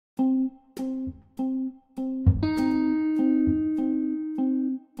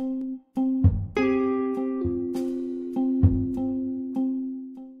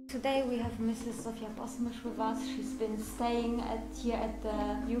with us. She's been staying here at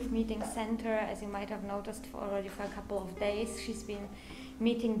the Youth Meeting Center, as you might have noticed, already for a couple of days. She's been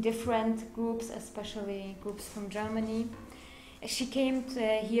meeting different groups, especially groups from Germany. She came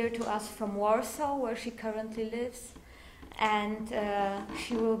here to us from Warsaw, where she currently lives, and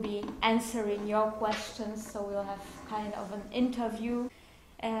she will be answering your questions, so we'll have kind of an interview.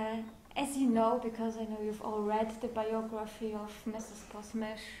 As you know, because I know you've all read the biography of Mrs.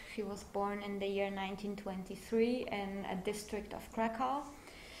 Posmysz, she was born in the year 1923 in a district of Krakow,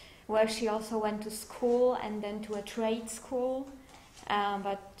 where she also went to school and then to a trade school.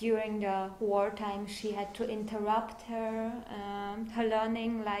 But during the wartime, she had to interrupt her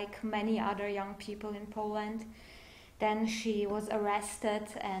learning, like many other young people in Poland. Then she was arrested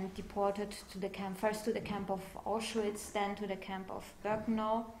and deported to the camp, first to the camp of Auschwitz, then to the camp of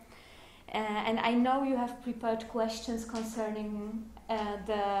Birkenau. And I know you have prepared questions concerning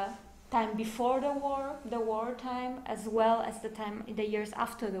the time before the war time, as well as the years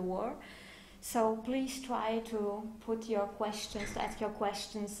after the war. So please try to ask your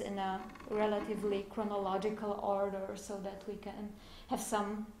questions in a relatively chronological order, so that we can have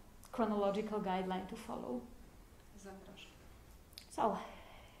some chronological guideline to follow. So,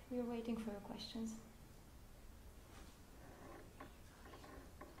 we're waiting for your questions.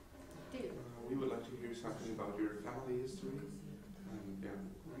 We would like to hear something about your family history and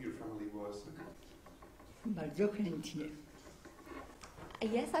who your family was. Bardzo chętnie.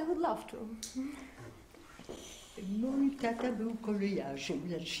 Yes, I would love to. Mój tata był kolejarzem,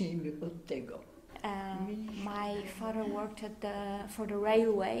 zacznijmy od tego. My father worked for the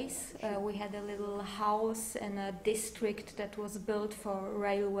railways. We had a little house in a district that was built for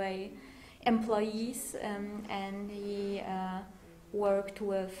railway employees, and he worked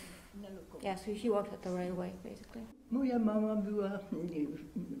with. Yes, he worked at the railway, basically. Moja mama była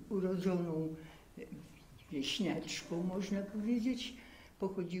urodzoną wieśniaczką, można powiedzieć.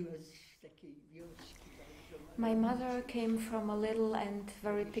 Pochodziła z takiej wioski. My mother came from a little and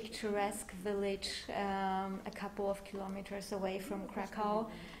very picturesque village a couple of kilometers away from Krakow,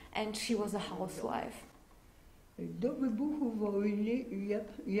 and she was a housewife. Do wybuchu wojny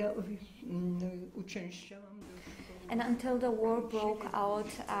ja uczęszczałam. And until the war broke out,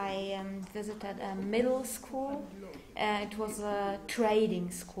 I visited a middle school. It was a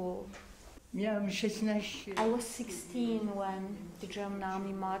trading school. Miałam 16. I was 16 when the German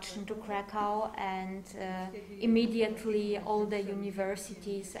army marched into Krakow, and immediately all the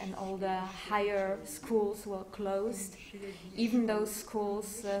universities and all the higher schools were closed. Even those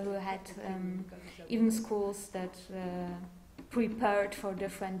schools who had, even schools that prepared for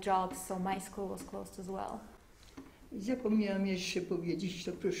different jobs. So my school was closed as well. Zapomniałam jeszcze powiedzieć,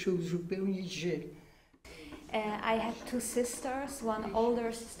 to proszę uzupełnić, że I had two sisters, one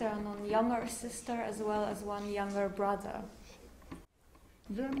older sister and one younger sister, as well as one younger brother.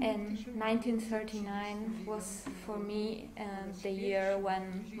 And 1939 was for me the year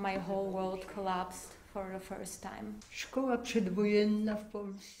when my whole world collapsed for the first time. Szkoła przedwojenna w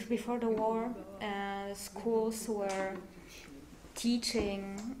Polsce. Before the war, schools were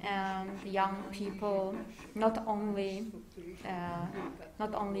teaching young people not only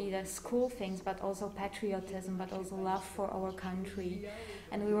the school things, but also patriotism, but also love for our country.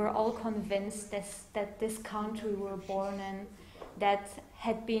 And we were all convinced that this country we were born in, that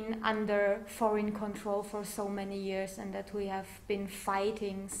had been under foreign control for so many years, and that we have been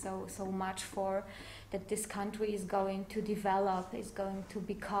fighting so much for, that this country is going to develop, is going to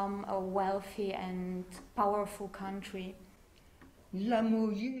become a wealthy and powerful country.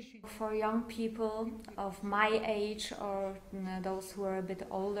 For young people of my age, or those who are a bit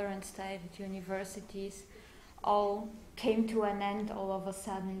older and studied at universities, all came to an end all of a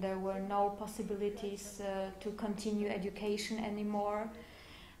sudden. There were no possibilities to continue education anymore,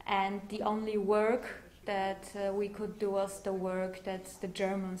 and the only work that we could do was the work that the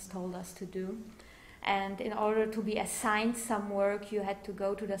Germans told us to do. And in order to be assigned some work, you had to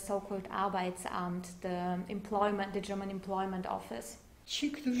go to the so-called Arbeitsamt, the German employment office.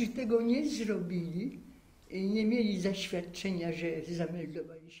 Ci, którzy tego nie zrobili, nie mieli zaświadczenia, że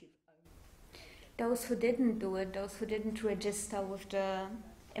zameldowali się w armii. Those who didn't do it, those who didn't register with the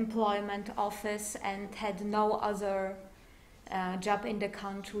employment office and had no other job in the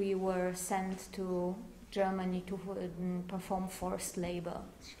country, were sent to Germany to perform forced labor.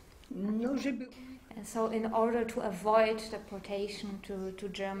 No, żeby... And so in order to avoid deportation to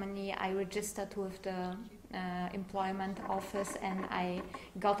Germany, I registered with the employment office, and I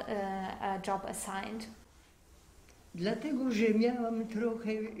got a job assigned. Dlatego, że miałam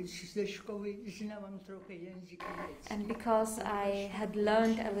trochę ze szkoły, znałam trochę język niemiecki. And because I had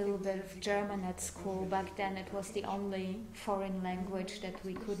learned a little bit of German at school, back then it was the only foreign language that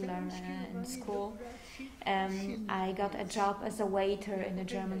we could learn in school, I got a job as a waiter in a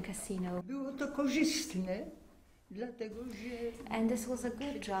German casino. Było to korzystne, dlatego, że... And this was a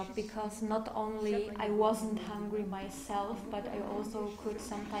good job because not only I wasn't hungry myself, but I also could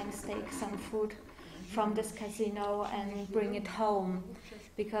sometimes take some food from this casino and bring it home,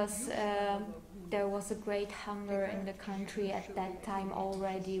 because there was a great hunger in the country at that time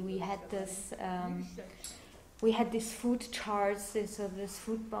already. We had these food charts, these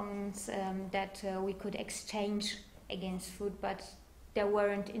food bonds that we could exchange against food, but there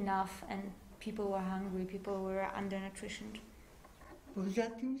weren't enough, and people were hungry, people were undernutritioned.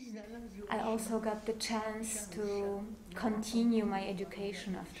 I also got the chance to continue my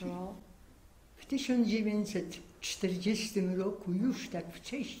education after all. W 1940 roku, już tak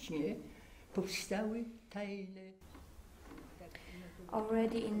wcześnie, powstały tajne...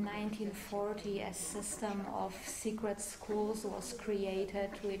 Already in 1940, a system of secret schools was created,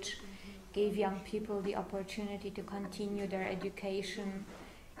 which gave young people the opportunity to continue their education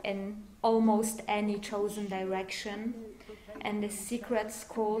in almost any chosen direction. And the secret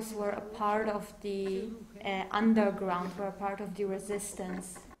schools were a part of the underground, were a part of the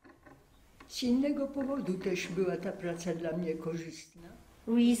resistance. Z innego powodu też była ta praca dla mnie korzystna.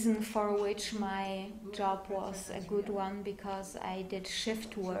 Reason for which my job was a good one, because I did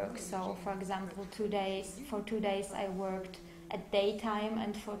shift work. So, for example, for 2 days I worked at daytime,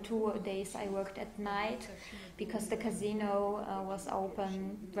 and for 2 days I worked at night, because the casino was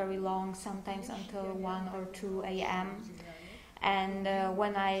open very long, sometimes until 1 or 2 a.m. And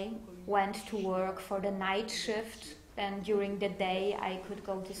when I went to work for the night shift, then during the day I could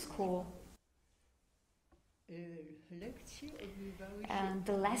go to school. And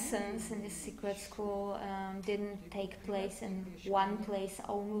the lessons in this secret school didn't take place in one place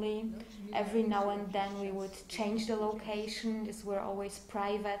only. Every now and then we would change the location. These were always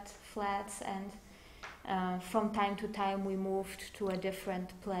private flats, and from time to time we moved to a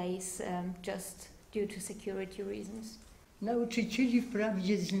different place just due to security reasons. Nauczycieli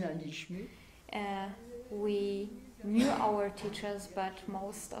wprawdzie znaliśmy. We knew our teachers, but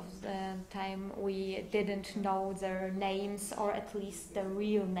most of the time we didn't know their names, or at least their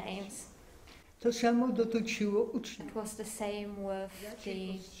real names. To samo dotyczyło uczniów. It was the same with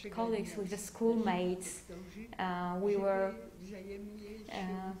the colleagues, with the schoolmates.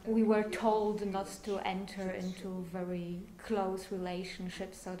 We were told not to enter into very close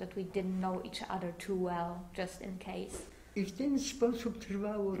relationships, so that we didn't know each other too well, just in case. I w ten sposób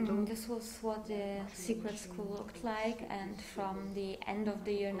trwało to. This was what the secret school looked like, and from the end of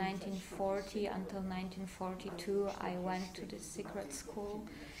the year 1940 until 1942 I went to the secret school,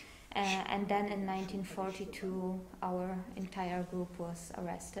 and then in 1942 our entire group was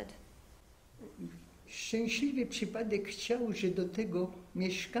arrested. Szczęśliwy przypadek chciał, że do tego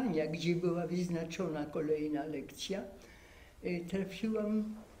mieszkania, gdzie była wyznaczona kolejna lekcja,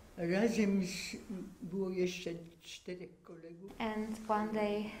 trafiłam razem z, było jeszcze 4 kolegów. And one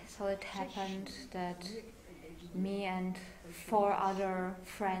day, so it happened that me and 4 other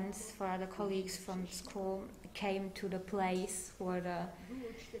friends, 4 other colleagues from school came to the place where the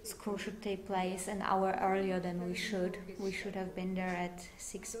school should take place an hour earlier than we should. We should have been there at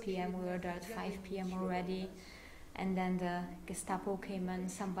 6 p.m. We were there at 5 p.m. already. And then the Gestapo came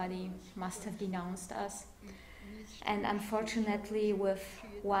and somebody must have denounced us. And unfortunately, with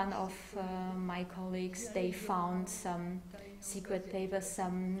one of my colleagues, they found some secret papers,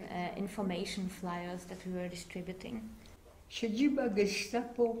 some information flyers that we were distributing. Siedziba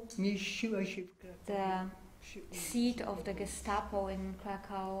Gestapo mieściła się w Krakowie. The seat of the Gestapo in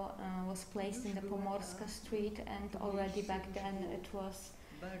Krakow was placed in the Pomorska Street, and already back then it was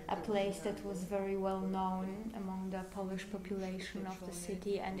a place that was very well known among the Polish population of the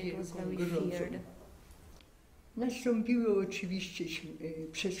city, and it was very feared. Nastąpiły oczywiście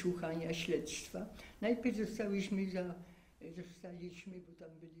przesłuchania, śledztwa. Najpierw zostaliśmy, bo tam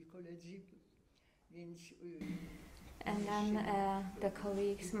byli koledzy, więc... And then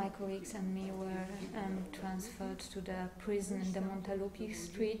my colleagues and me were transferred to the prison in the Montelupich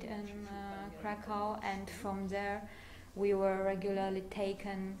Street in Krakow, and from there we were regularly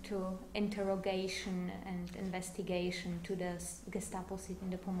taken to interrogation and investigation to the Gestapo seat in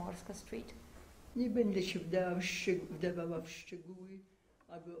the Pomorska Street. Nie będę się wdawała w szczegóły,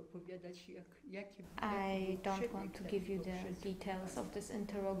 aby opowiadać, jakie... I don't want to give you the details of these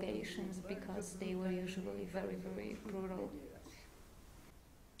interrogations, because they were usually very, very brutal.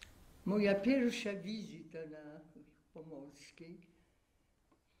 Moja pierwsza wizyta Pomorskiej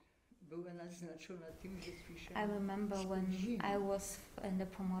była naznaczona tym, że I remember when I was in the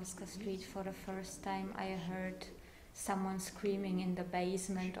Pomorska street for the first time, I heard someone screaming in the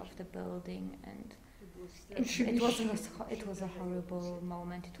basement of the building, and it was a horrible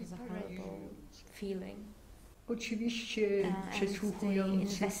moment, it was a horrible feeling. Oczywiście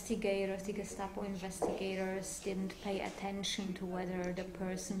przesłuchując The Gestapo investigators didn't pay attention to whether the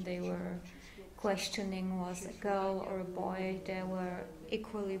person they were questioning was a girl or a boy. They were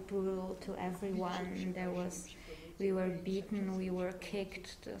equally brutal to everyone. We were beaten, we were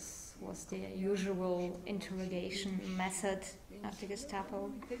kicked. This was the usual interrogation method of the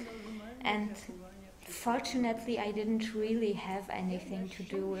Gestapo. And fortunately, I didn't really have anything to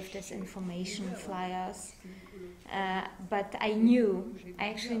do with this information flyers. But I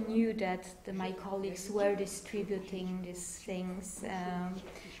actually knew that my colleagues were distributing these things.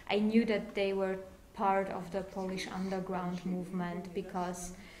 I knew that they were part of the Polish underground movement,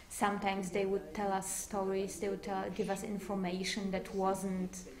 because sometimes they would tell us stories, they would give us information that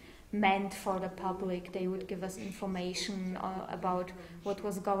wasn't meant for the public. They would give us information about what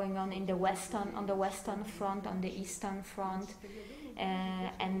was going on on the Western Front, on the Eastern Front.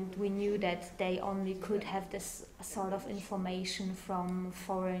 And we knew that they only could have this sort of information from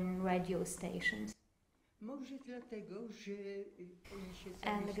foreign radio stations.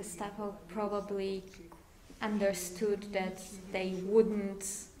 And the Gestapo probably understood that they wouldn't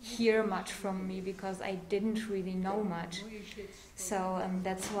hear much from me because I didn't really know much. So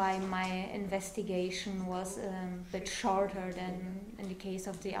that's why my investigation was a bit shorter than in the case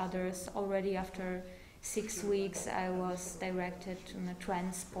of the others. Already after 6 weeks I was directed on a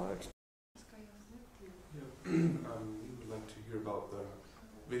transport. We would like to hear about the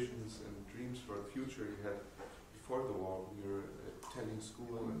visions and dreams for the future you had before the war. You were attending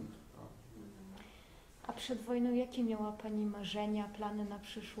school and A przed wojną jakie miała Pani marzenia, plany na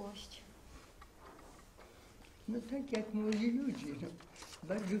przyszłość? No tak jak młodzi ludzie.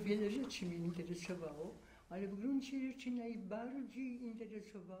 Bardzo wiele rzeczy mnie interesowało, ale w gruncie rzeczy najbardziej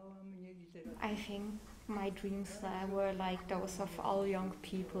interesowała mnie literatura. I think my dreams were like those of all young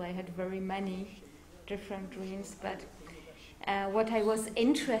people. I had very many different dreams, but what I was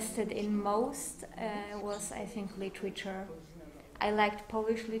interested in most was, I think, literature. I liked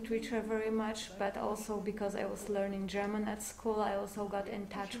Polish literature very much, but also because I was learning German at school, I also got in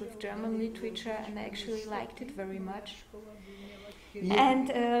touch with German literature, and I actually liked it very much.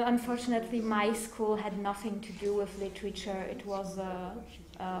 And unfortunately, my school had nothing to do with literature. It was a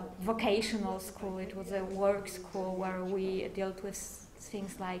vocational school. It was a work school where we dealt with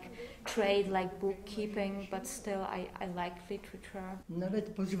things like trade, like bookkeeping, but still I liked literature. Nawet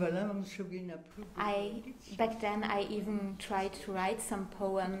pozwalałam sobie na próby. Back then I even tried to write some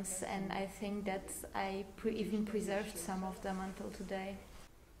poems, and I think that I even preserved some of them until today.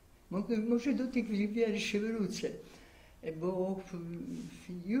 Może do tych wierszy wrócę, bo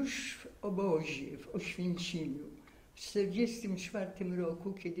już w obozie w Oświęcimiu w 1944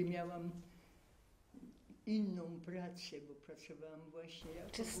 roku, kiedy miałam inną pracę, bo pracowałam właśnie jako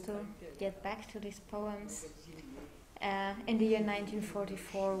Just to get back to these poems, in the year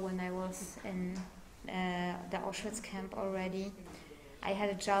 1944, when I was in the Auschwitz camp already, I had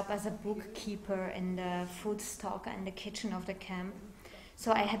a job as a bookkeeper in the food stock and the kitchen of the camp.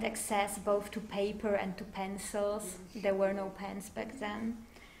 So I had access both to paper and to pencils. There were no pens back then.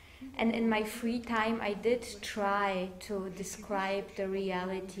 And in my free time, I did try to describe the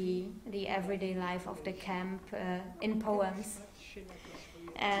reality, the everyday life of the camp in poems.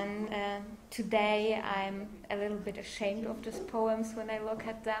 And today I'm a little bit ashamed of these poems when I look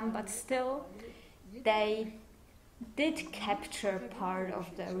at them, but still they did capture part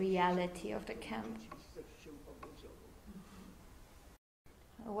of the reality of the camp.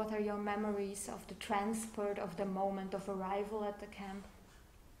 What are your memories of the transport, of the moment of arrival at the camp?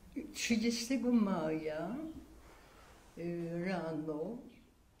 30 maja rano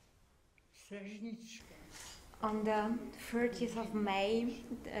strażniczka. On the 30th of May,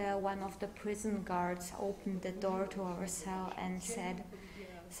 one of the prison guards opened the door to our cell and said,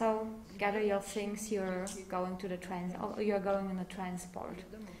 "So, gather your things. You're going on a transport."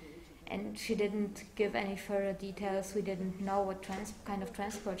 And she didn't give any further details. We didn't know what kind of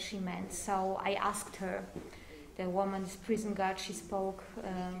transport she meant. So I asked her. The woman, this prison guard, she spoke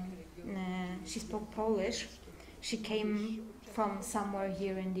Polish. She came from somewhere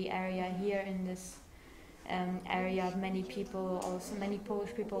here in the area. Here in this area, many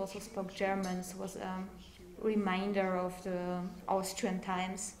Polish people also spoke German. So it was a reminder of the Austrian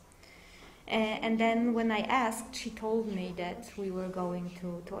times. And then when I asked, she told me that we were going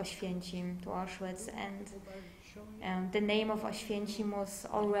to Oświęcim, to Auschwitz, and the name of Oświęcim was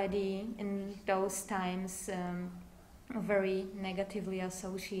already in those times very negatively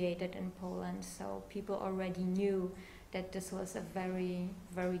associated in Poland, so people already knew that this was a very,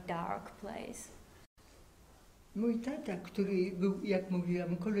 very dark place. Mój tata, który był, jak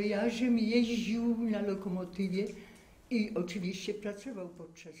mówiłam, kolejarzem, jeździł na lokomotywie i oczywiście pracował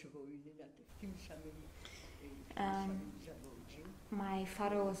podczas wojny w tym samym zawodzie. My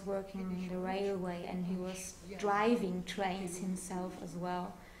father was working in the railway and he was driving trains himself as well.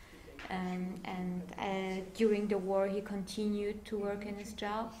 During the war he continued to work in his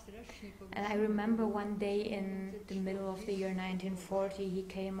job. And I remember one day in the middle of the year 1940 he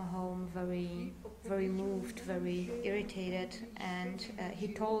came home very, very moved, very irritated, and he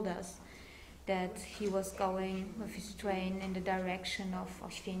told us that he was going with his train in the direction of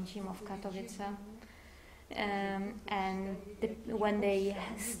Oświęcim, of Katowice. When the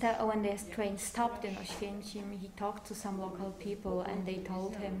train stopped in Oświęcim, he talked to some local people and they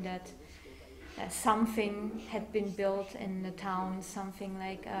told him that something had been built in the town, something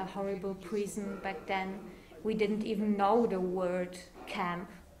like a horrible prison. Back then we didn't even know the word camp.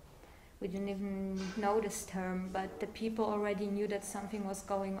 We didn't even know this term, but the people already knew that something was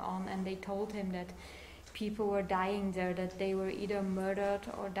going on, and they told him that people were dying there, that they were either murdered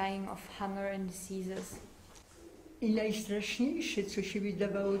or dying of hunger and diseases. I najstraszniejsze, co się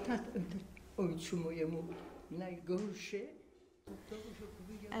wydawało ojcu mojemu najgorsze, to, że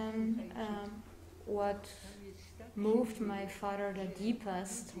powiedział, what moved my father the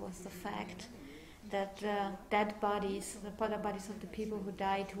deepest was the fact that the dead bodies, the bodies of the people who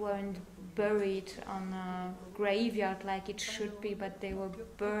died, weren't buried on a graveyard like it should be, but they were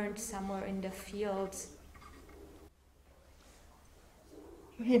burned somewhere in the fields.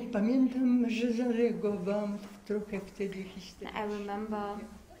 Pamiętam, że zareagowałam trochę wtedy historycznie. I remember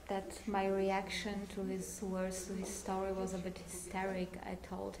that my reaction to his words, to his story, was a bit hysteric. I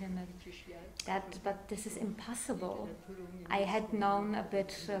told him but this is impossible. I had known a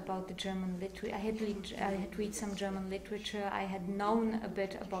bit about the German literature. I had read some German literature. I had known a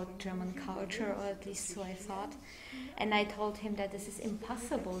bit about German culture, or at least so I thought. And I told him that this is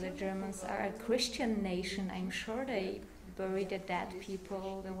impossible. The Germans are a Christian nation. I'm sure they bury the dead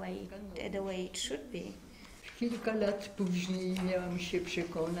people the way it should be. Kilka lat później miałam się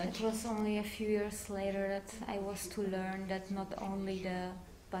przekonać. It was only a few years later that I was to learn that not only the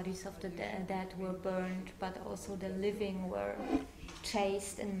bodies of the dead were burned, but also the living were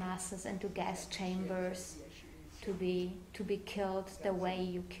chased in masses into gas chambers to be killed the way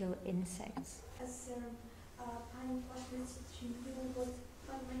you kill insects. As Pani Posmysz, she knew what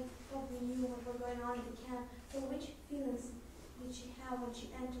probably knew what was going on in the camp. So which feelings did she have when she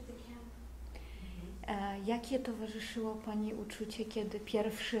entered the camp? Jakie towarzyszyło Pani uczucie, kiedy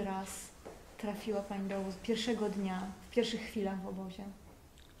pierwszy raz trafiła Pani do obozu, pierwszego dnia, w pierwszych chwilach w obozie?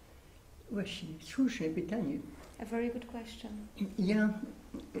 Właśnie, słuszne pytanie. A very good question. Ja,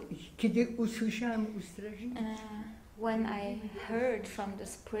 kiedy usłyszałam u strażnika, when I heard from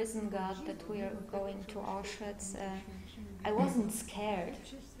this prison guard that we are going to Auschwitz, I wasn't scared.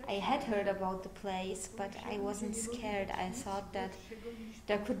 I had heard about the place, but I wasn't scared. I thought that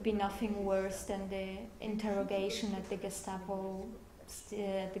there could be nothing worse than the interrogation at the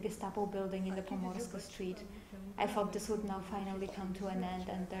Gestapo building in the Pomorska Street. I thought this would now finally come to an end,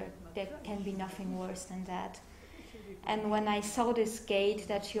 and there can be nothing worse than that. And when I saw this gate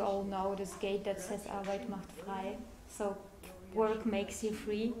that you all know, this gate that says Arbeit macht frei, so work makes you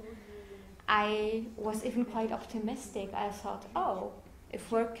free, I was even quite optimistic. I thought, oh,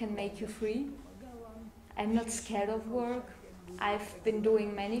 if work can make you free, I'm not scared of work. I've been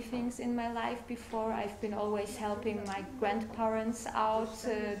doing many things in my life before. I've been always helping my grandparents out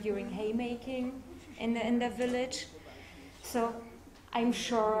during haymaking in the village. So I'm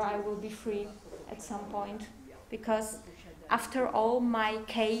sure I will be free at some point, because after all, my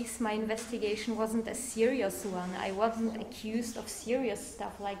case, my investigation wasn't a serious one. I wasn't accused of serious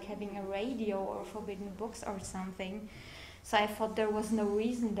stuff like having a radio or forbidden books or something. So I thought there was no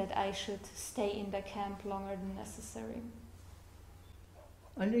reason that I should stay in the camp longer than necessary.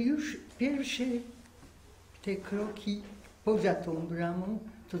 Ale już pierwsze te kroki poza tą bramą,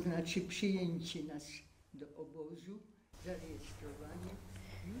 to znaczy przyjęcie nas do obozu, zarejestrowanie,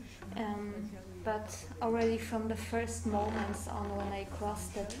 but already from the first moments on when I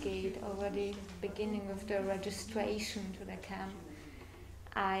crossed that gate, already beginning with the registration to the camp,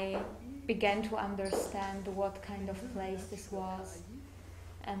 I began to understand what kind of place this was.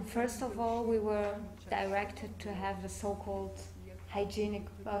 And first of all, we were directed to have a so-called hygienic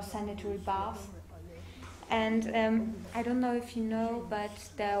sanitary bath. And I don't know if you know, but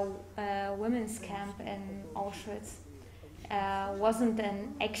the women's camp in Auschwitz wasn't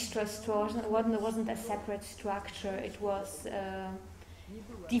an extra structure, wasn't a separate structure. It was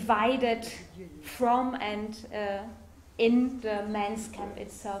divided from and in the men's camp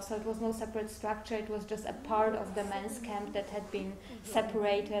itself. So it was no separate structure. It was just a part of the men's camp that had been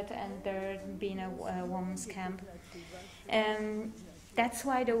separated, and there had been a women's camp. That's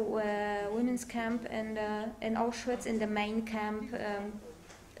why the women's camp in Auschwitz, in the main camp,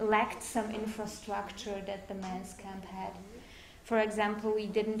 lacked some infrastructure that the men's camp had. For example, we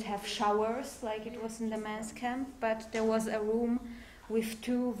didn't have showers like it was in the men's camp, but there was a room with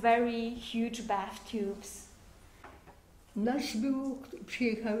 2 very huge bath tubes. Nas było,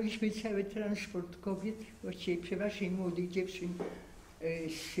 przyjechałyśmy cały transport kobiet, właściwie przeważnie młodych dziewczyn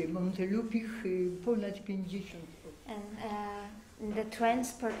z Montelupich, ponad 50. And the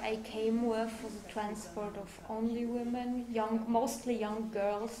transport I came with was a transport of only women, mostly young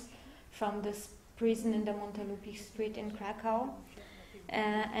girls from this prison in the Montelupich street in Krakow.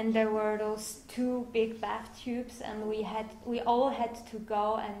 And there were those 2 big bath tubes, and we all had to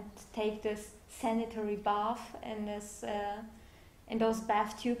go and take this sanitary bath in those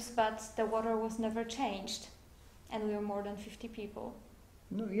bath tubes, but the water was never changed, and we were more than 50 people.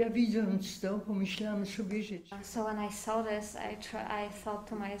 No, ja widząc to, pomyślałam sobie, że... So when I saw this, I thought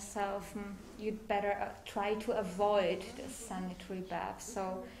to myself, you'd better try to avoid this sanitary bath.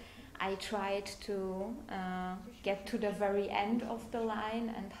 So I tried to get to the very end of the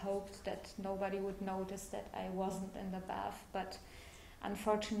line and hoped that nobody would notice that I wasn't in the bath. But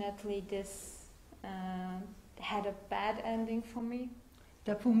unfortunately, this had a bad ending for me.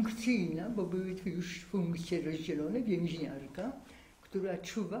 Ta funkcyjna, bo były tu już funkcje rozdzielone, więźniarka, która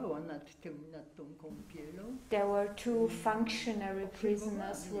czuwała nad tą kąpielą. There were 2 functionary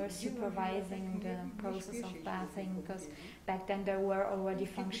prisoners who were supervising the process of bathing, because back then there were already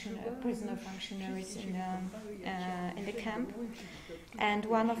prisoner functionaries in the camp. And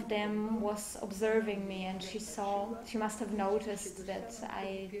one of them was observing me, and she must have noticed that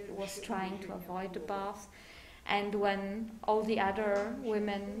I was trying to avoid the bath. And when all the other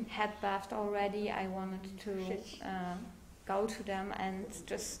women had bathed already, I wanted to go to them and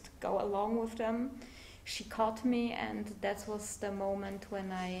just go along with them. She caught me, and that was the moment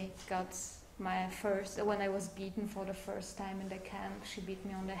when I got when I was beaten for the first time in the camp. She beat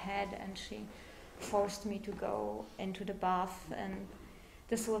me on the head, and she forced me to go into the bath, and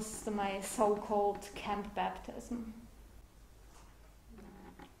this was my so-called camp baptism.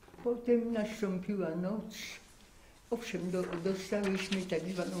 Potem nastąpiła noc. Owszem, dostałyśmy tak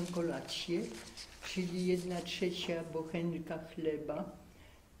zwaną kolację, czyli 1/3 bochenka chleba,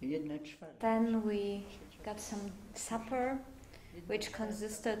 1/4. Then we got some supper, which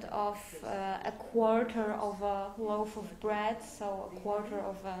consisted of a quarter of a loaf of bread, so a quarter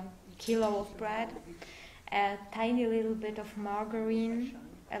of a kilo of bread, a tiny little bit of margarine,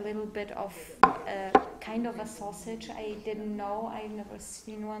 a little bit of kind of a sausage. I didn't know, I've never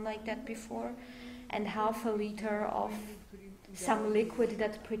seen one like that before, and half a liter of some liquid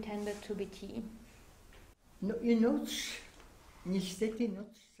that pretended to be tea. No i noc, niestety noc.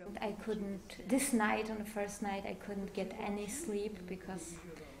 This night, on the first night, I couldn't get any sleep because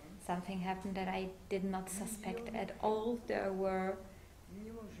something happened that I did not suspect at all. There were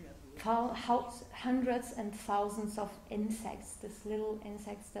hundreds and thousands of insects, these little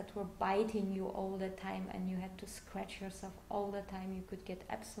insects that were biting you all the time, and you had to scratch yourself all the time. You could get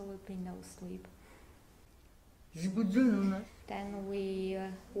absolutely no sleep. Then we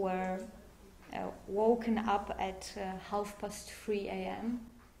were woken up at 3:30 a.m.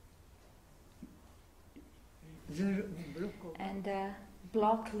 And the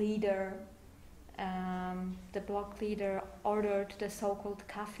block leader ordered the so-called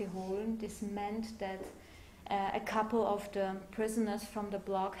Kaffeeholen. This meant that a couple of the prisoners from the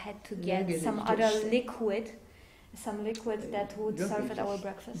block had to get some other liquid, that would serve at our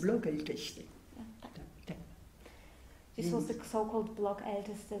breakfast. This was the so-called block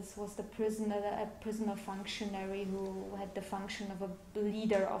eldest. This was a prisoner functionary who had the function of a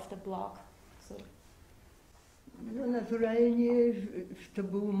leader of the block. So. No naturalnie to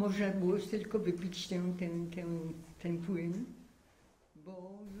można było tylko wypić ten płyn,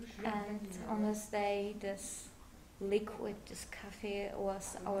 bo już... And on this day, this liquid, this coffee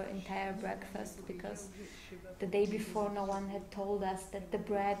was our entire breakfast, because the day before no one had told us that the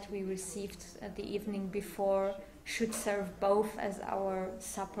bread we received the evening before should serve both as our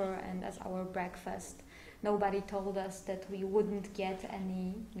supper and as our breakfast. Nobody told us that we wouldn't get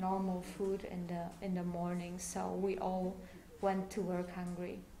any normal food in the morning, so we all went to work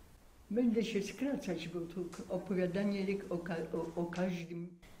hungry. Będę się skracać, bo to opowiadanie o każdym.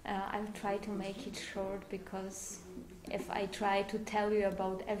 I'll try to make it short because if I try to tell you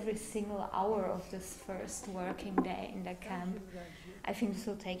about every single hour of this first working day in the camp, I think this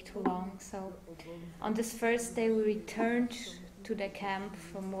will take too long. So on this first day we returned to the camp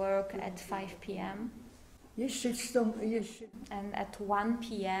from work at 5 p.m. And at 1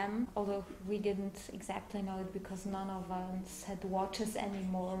 p.m., although we didn't exactly know it because none of us had watches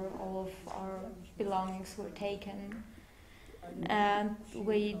anymore, all of our belongings were taken. And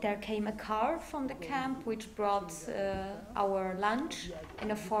there came a car from the camp which brought our lunch in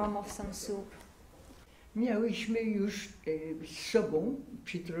the form of some soup. Miałyśmy już z sobą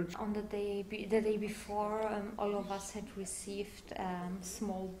On the day before, all of us had received a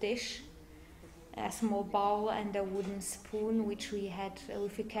small dish, a small bowl and a wooden spoon which we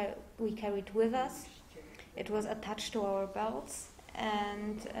carried with us. It was attached to our belts,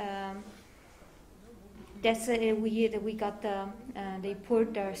 and that's we got they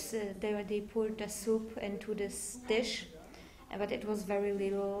poured the soup into this dish, but it was very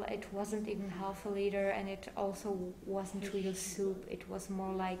little. It wasn't even half a liter, and it also wasn't real soup. It was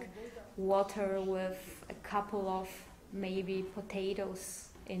more like water with a couple of maybe potatoes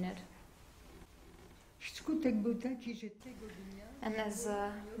in it. And as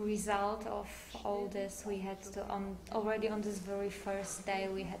a result of all this, we had to already on this very first day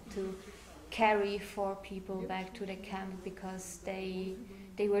we had to carry 4 people back to the camp because they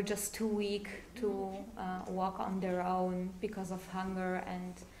were just too weak to walk on their own because of hunger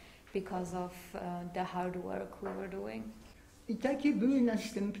and because of the hard work we were doing. I takie były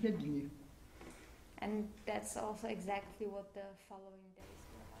następne dni. And that's also exactly what the following days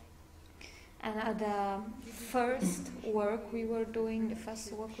were like. And the first work we were doing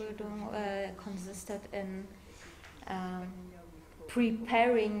consisted in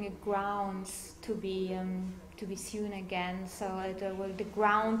preparing grounds to be sewn again. So the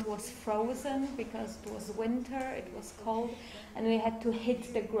ground was frozen because it was winter, it was cold, and we had to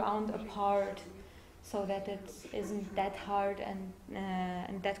hit the ground apart so that it isn't that hard and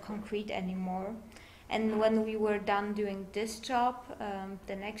that concrete anymore. And when we were done doing this job,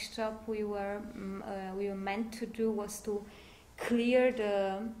 the next job we were meant to do was to clear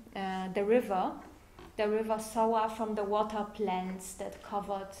the river Soa from the water plants that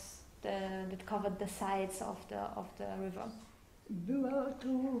covered the sides of the river.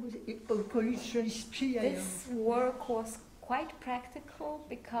 This work was quite practical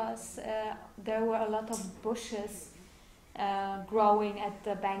because there were a lot of bushes growing at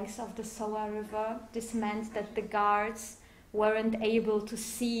the banks of the Soa River. This meant that the guards weren't able to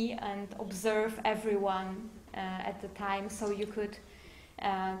see and observe everyone at the time, so you could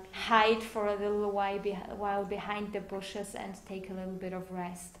hide for a little while behind the bushes and take a little bit of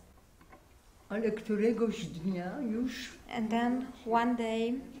rest. Ale któregoś dnia już. And then one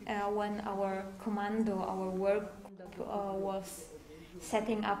day, when our commando, our work was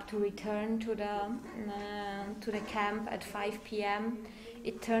setting up to return to the camp at 5 p.m.,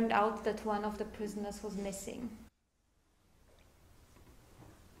 it turned out that one of the prisoners was missing.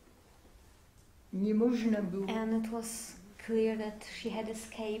 Nie można było. And it was clear that she had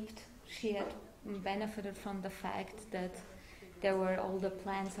escaped. She had benefited from the fact that there were all the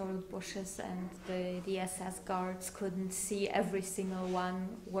plants or bushes and the SS guards couldn't see every single one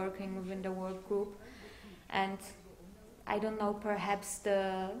working within the work group. And I don't know, perhaps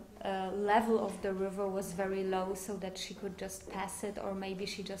the level of the river was very low so that she could just pass it, or maybe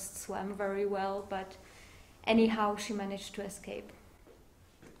she just swam very well, but anyhow she managed to escape.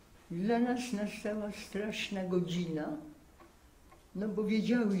 Dla nas nastała straszna godzina, no bo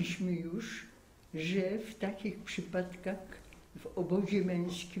wiedziałyśmy już, że w takich przypadkach w obozie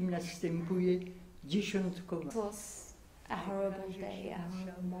męskim następuje dziesiątkowanie. It was a horrible day, a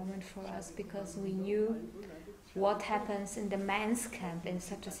horrible moment for us because we knew what happens in the men's camp in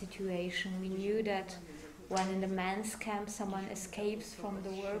such a situation. We knew that when in the men's camp someone escapes from the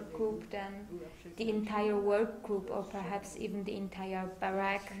work group, then the entire work group or perhaps even the entire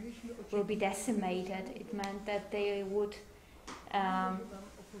barrack will be decimated. It meant that they would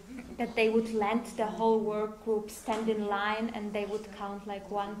let the whole work group stand in line and they would count like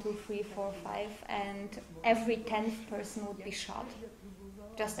 1, 2, 3, 4, 5, and every 10th person would be shot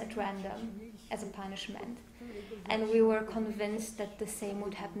just at random as a punishment. And we were convinced that the same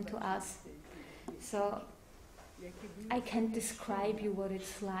would happen to us. So I can't describe you what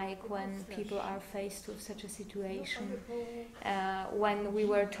it's like when people are faced with such a situation. When we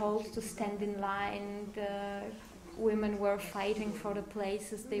were told to stand in line, the women were fighting for the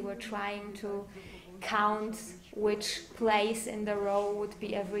places. They were trying to count which place in the row would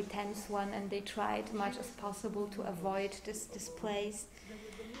be every 10th one, and they tried much as possible to avoid this place.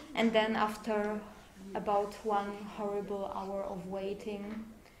 And then after about 1 horrible hour of waiting,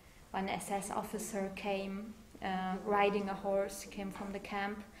 an SS officer came riding a horse, came from the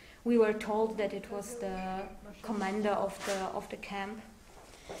camp. We were told that it was the commander of the camp,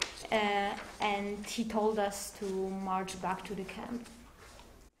 and he told us to march back to the camp.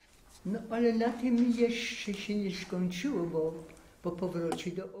 No, ale na tym jeszcze się nie skończyło, bo po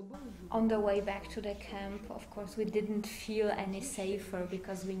powrocie do obozu. On the way back to the camp, of course, we didn't feel any safer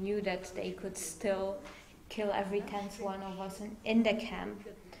because we knew that they could still kill every 10th one of us in the camp.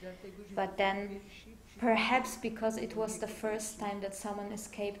 But then, perhaps because it was the first time that someone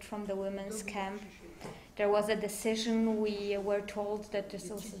escaped from the women's camp, there was a decision, we were told that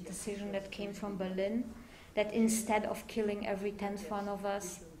this was a decision that came from Berlin, that instead of killing every 10th one of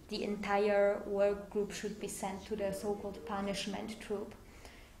us, the entire work group should be sent to the so-called punishment troop.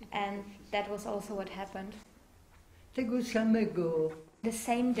 And that was also what happened. Tego samego. The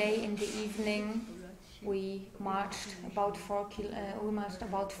same day in the evening, we marched about 4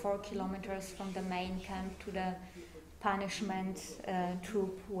 kilometers from the main camp to the punishment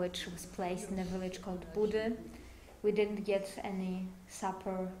troop, which was placed in a village called Budy. We didn't get any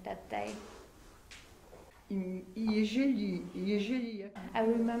supper that day. I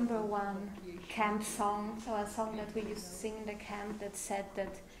remember one camp song, a song that we used to sing in the camp that said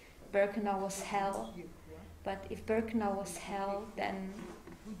that Birkenau was hell. But if Birkenau was hell, then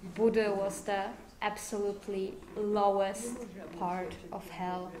Budy was the absolutely lowest part of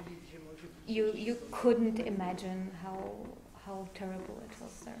hell. You couldn't imagine how terrible it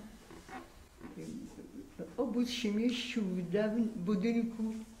was there. Obóz się mieścił w budynku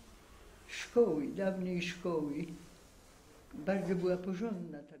szkoły, dawnej szkoły. Bardzo była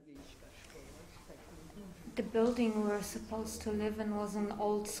porządna ta wiejska szkoła. The building we were supposed to live in was an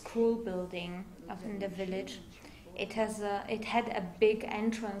old school building up in the village. It had a big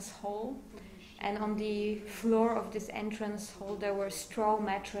entrance hall, and on the floor of this entrance hall there were straw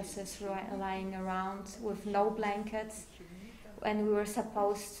mattresses lying around with no blankets, and we were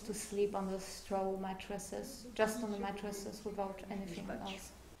supposed to sleep on the straw mattresses, just on the mattresses without anything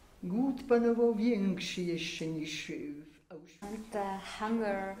else. Głód panował większy jeszcze niż w Auschwitz. And the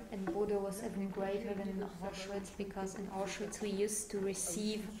hunger in Budy was even greater than in Auschwitz, because in Auschwitz we used to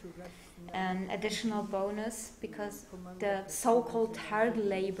receive an additional bonus because the so-called hard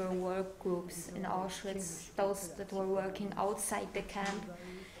labor work groups in Auschwitz, those that were working outside the camp,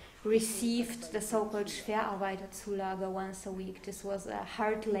 received the so-called Schwerarbeiterzulage once a week. This was a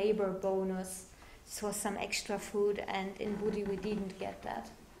hard labor bonus. This was some extra food, and in Budy we didn't get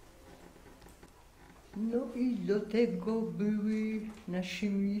that. No i do tego były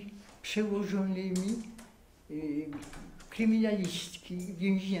naszymi przełożonymi kryminalistki,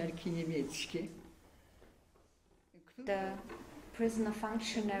 więźniarki niemieckie. The prisoner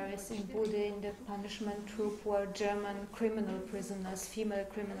functionaries in Budy in the punishment troop were German criminal prisoners, female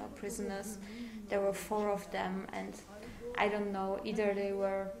criminal prisoners. There were 4 of them, and I don't know, either they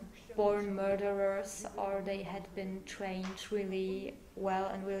were born murderers or they had been trained really well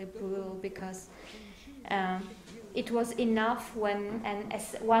and really brutal, because it was enough when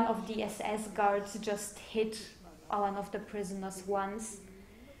one of the SS guards just hit one of the prisoners once,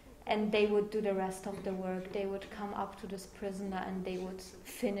 and they would do the rest of the work. They would come up to this prisoner and they would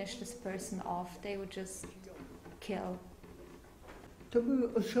finish this person off. They would just kill. To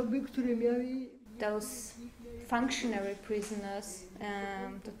były osoby, które miały... Those functionary prisoners,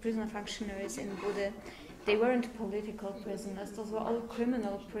 the prisoner functionaries in Budy, they weren't political prisoners. Those were all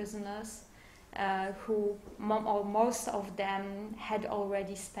criminal prisoners who, or most of them, had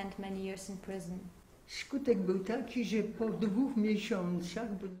already spent many years in prison. Skutek był taki, że po 2 miesiącach...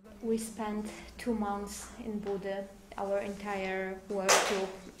 We spent 2 months in Budy, our entire work group,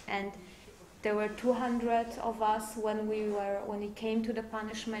 and there were 200 of us when we came to the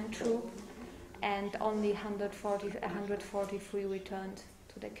punishment troop, and only 143 returned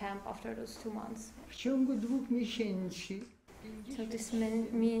to the camp after those 2 months. W ciągu 2 miesięcy... So this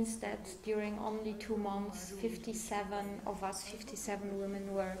means that during only 2 months, 57 of us, 57 women,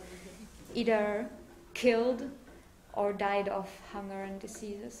 were either killed or died of hunger and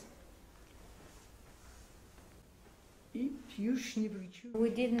diseases. We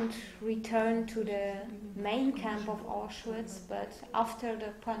didn't return to the main camp of Auschwitz, but after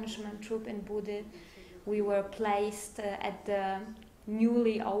the punishment troop in Budy, we were placed at the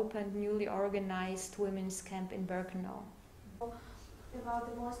newly opened, newly organized women's camp in Birkenau. About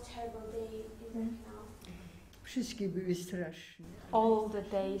the most terrible day in Birkenau. Wszystkie były straszne. All the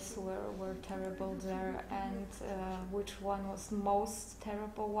days were terrible there, and which one was most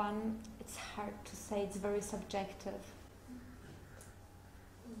terrible one? It's hard to say, it's very subjective.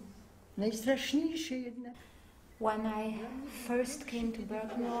 Najstraszniejsze jednak. When I first came to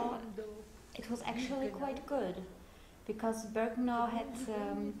Birkenau, it was actually quite good, because Birkenau had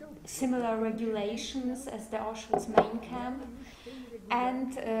similar regulations as the Auschwitz main camp,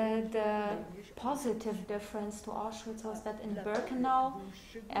 and the positive difference to Auschwitz was that in Birkenau,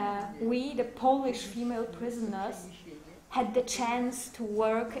 we, the Polish female prisoners, had the chance to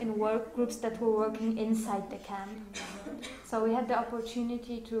work in work groups that were working inside the camp. So we had the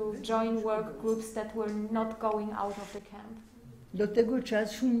opportunity to join work groups that were not going out of the camp. Do tego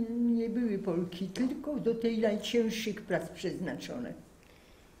czasu nie były Polki, tylko do tej najcięższych prac przeznaczone.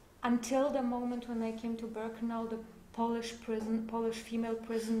 Until the moment when I came to Birkenau, the Polish female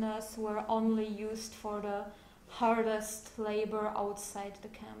prisoners were only used for the hardest labor outside the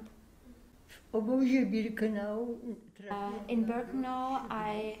camp. W obozie Birkenau in Birkenau,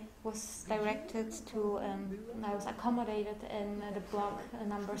 I was directed to, I was accommodated in the block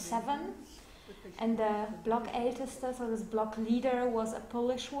number 7, and the block älteste, so this block leader, was a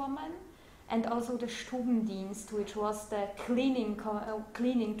Polish woman, and also the Stubendienst, which was the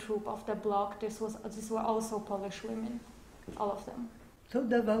cleaning troop of the block. These were also Polish women, all of them. To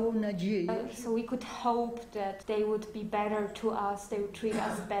dawało nadzieję. So we could hope that they would be better to us, they would treat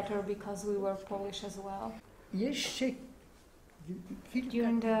us better because we were Polish as well. Jeszcze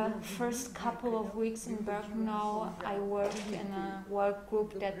During the first couple of weeks in Birkenau, I worked in a work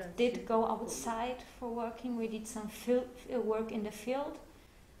group that did go outside for working. We did some work in the field.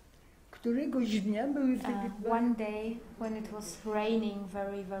 Któregoś dnia były one day when it was raining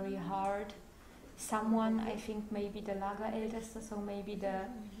very, very hard, someone, I think maybe the Lagerälteste, so maybe the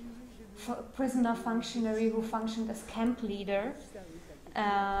prisoner functionary who functioned as camp leader,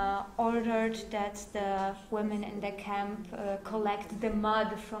 ordered that the women in the camp collect the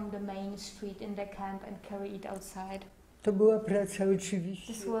mud from the main street in the camp and carry it outside. To była praca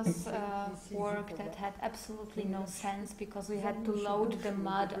oczywiście. This was work that had absolutely no sense, because we had to load the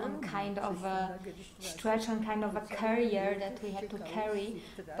mud on kind of a stretch, on kind of a carrier that we had to carry,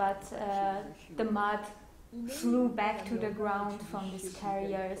 but the mud flew back to the ground from these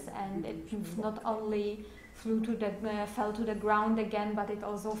carriers, and it not only fell to the ground again, but it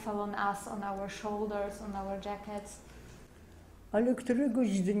also fell on us, on our shoulders, on our jackets. Ale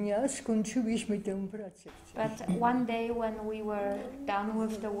któregoś dnia skończyliśmy tę pracę. But one day when we were done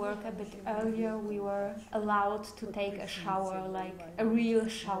with the work a bit earlier, we were allowed to take a shower, like a real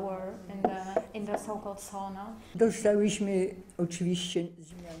shower in the so-called sauna. Dostałyśmy oczywiście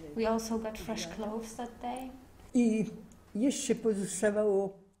zmianę. We also got fresh clothes that day. I jeszcze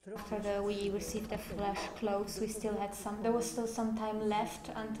pozostawało After we received the fresh clothes, there was still some time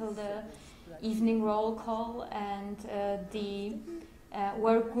left until the evening roll call, and the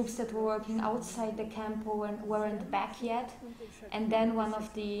work groups that were working outside the camp weren't back yet. And then one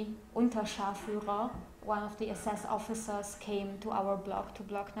of the Unterscharführer, one of the SS officers, came to our block, to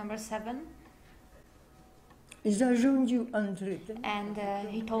block number 7. Zarządził antrytem. And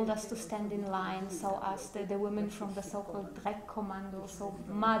he told us to stand in line, so us, the women from the so-called Dreckkommando, so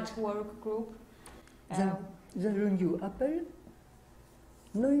mud work group. Zarządził apel.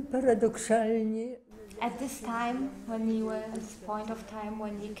 No i paradoksalnie. At this time, this point of time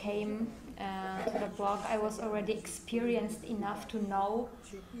when he came to the block, I was already experienced enough to know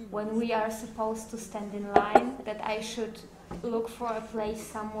when we are supposed to stand in line that I should look for a place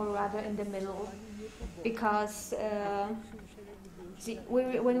somewhere rather in the middle, because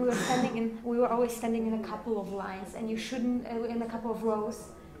when we were standing we were always standing in a couple of lines, and you shouldn't in a couple of rows,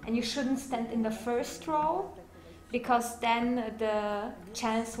 and you shouldn't stand in the first row, because then the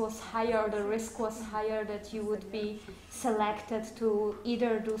chance was higher, the risk was higher that you would be selected to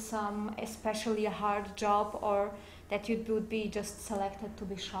either do some especially hard job, or that you would be just selected to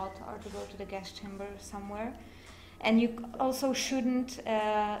be shot or to go to the gas chamber somewhere. And you also shouldn't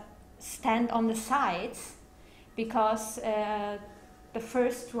stand on the sides, because the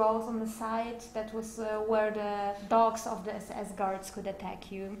first rows on the side, that was where the dogs of the SS guards could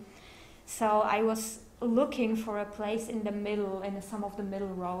attack you. So I was looking for a place in the middle, in some of the middle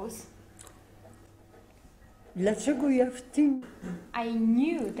rows. Dlaczego ja w tym... I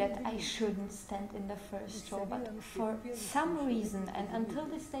knew that I shouldn't stand in the first row, but for some reason, and until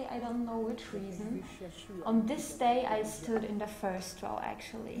this day I don't know which reason, on this day I stood in the first row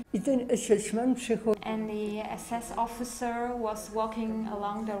actually. I ten SS-man przechodził. And the SS officer was walking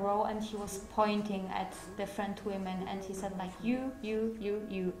along the row and he was pointing at different women and he said like you,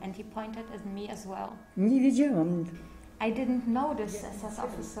 and he pointed at me as well. Nie wiedziałam. I didn't know this SS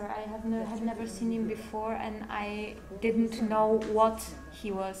officer. I had never seen him before, and I didn't know what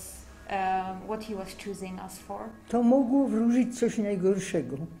he was choosing us for. To mogło wróżyć coś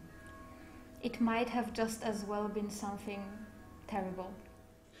najgorszego. It might have just as well been something terrible.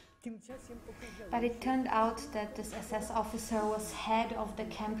 But it turned out that this SS officer was head of the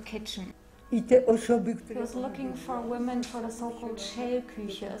camp kitchen. I te osoby, He które... was looking for women for the so-called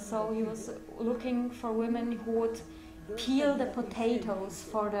Shevchuk, so he was looking for women who would peel the potatoes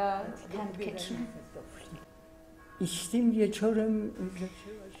for the camp kitchen. I z tym wieczorem...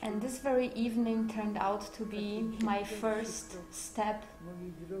 And this very evening turned out to be my first step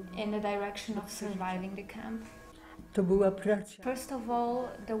in the direction of surviving the camp. To była praca. First of all,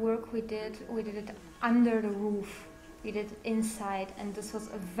 the work we did it under the roof. We did it inside, and this was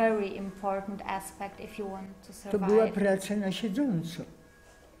a very important aspect if you want to To była survive. praca na siedząco.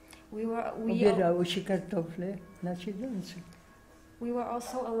 Obierało się kartofle na siedząco. We were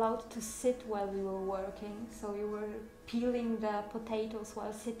also allowed to sit while we were working, so we were peeling the potatoes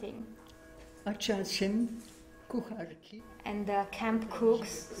while sitting. A czasem kucharki And the camp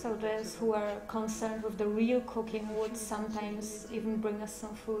cooks, so those who are concerned with the real cooking, would sometimes even bring us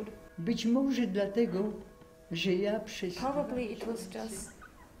some food. być może dlatego, że ja przez... Probably it was just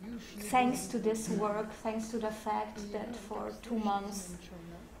thanks to this work, thanks to the fact that for 2 months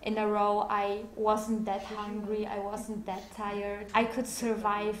in a row I wasn't that hungry, I wasn't that tired. I could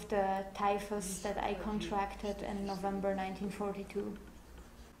survive the typhus that I contracted in November 1942.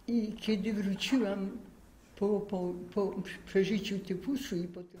 I kiedy wróciłam po przeżyciu tyfusu i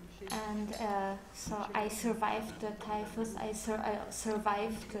potem... And so I survived the typhus, I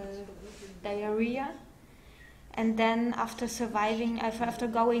survived the diarrhea. And then after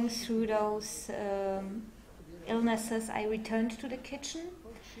going through those illnesses, I returned to the kitchen.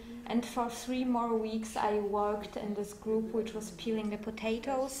 And for 3 more weeks I worked in this group which was peeling the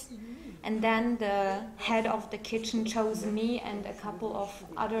potatoes. And then the head of the kitchen chose me and a couple of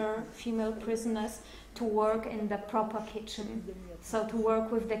other female prisoners to work in the proper kitchen. So to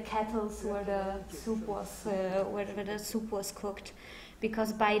work with the kettles where the soup was cooked.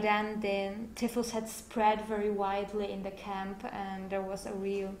 Because by then the typhus had spread very widely in the camp and there was a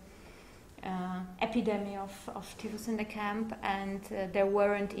real epidemic of typhus in the camp, and there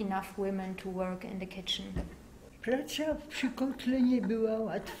weren't enough women to work in the kitchen. Praca przy kotle nie była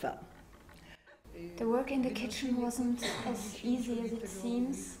łatwa. The work in the kitchen wasn't as easy as it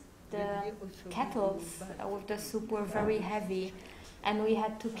seems. The kettles with the soup were very heavy and we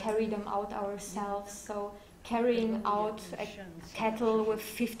had to carry them out ourselves. So carrying out a kettle with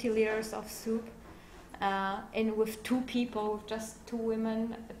 50 liters of soup with 2 people, with just 2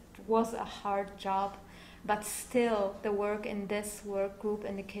 women, it was a hard job. But still, the work in this work group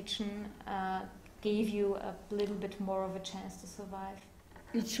in the kitchen gave you a little bit more of a chance to survive.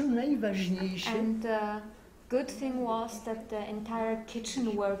 I co najważniejsze... And the good thing was that the entire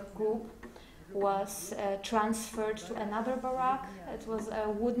kitchen work group was transferred to another barrack. It was a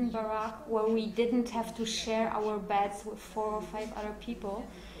wooden barrack where we didn't have to share our beds with 4 or 5 other people,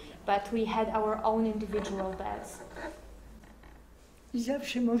 but we had our own individual beds. I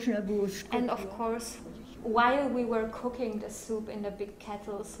zawsze można było And of course, while we were cooking the soup in the big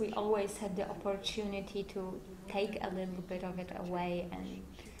kettles, we always had the opportunity to take a little bit of it away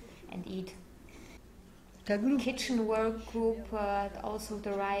and eat. Kitchen work group had also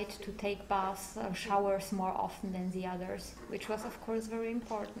the right to take baths or showers more often than the others, which was of course very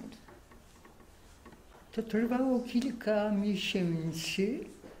important. To trwało kilka miesięcy.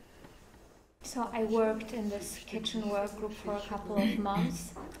 So I worked in this kitchen work group for a couple of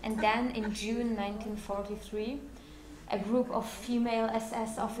months, and then in June 1943, a group of female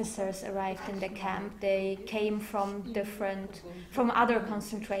SS officers arrived in the camp. They came from other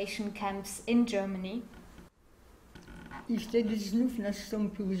concentration camps in Germany. I wtedy znów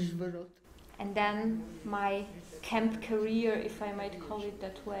nastąpił zwrot. And then my camp career, if I might call it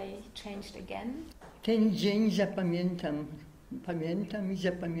that way, changed again. Ten dzień pamiętam i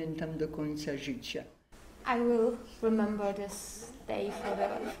zapamiętam do końca życia. I will remember this day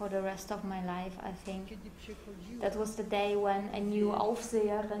for the rest of my life, I think. That was the day when a new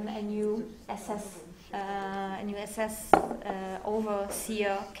Aufseher and a new SS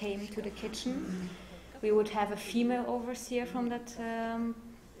overseer came to the kitchen. we would have a female overseer from that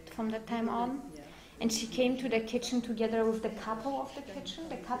time on. And she came to the kitchen together with the couple of the kitchen.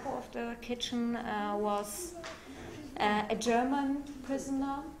 The couple of the kitchen was a German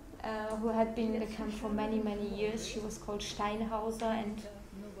prisoner who had been in the camp for many, many years. She was called Steinhauser, and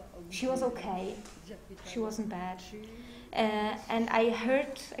she was okay. She wasn't bad. And I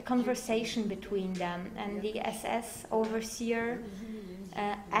heard a conversation between them, and the SS overseer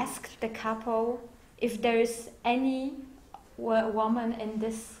asked the couple if there is any woman in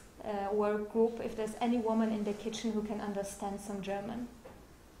this work group, if there's any woman in the kitchen who can understand some German.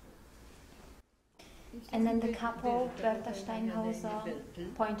 And then the couple, Berta Steinhauser,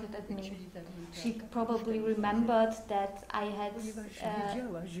 pointed at me. She probably remembered that I had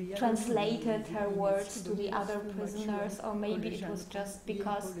translated her words to the other prisoners, or maybe it was just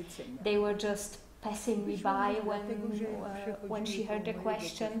because they were just passing me by when she heard the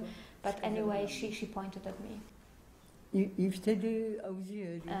question. But anyway, she pointed at me.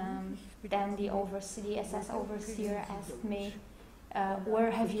 Then the SS overseer asked me, where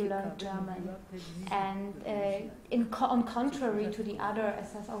have you learned German? And on contrary to the other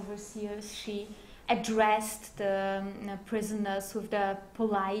SS overseers, she addressed the prisoners with the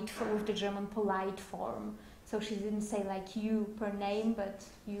German polite form. So she didn't say like you per name, but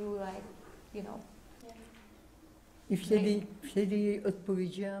you like, you know.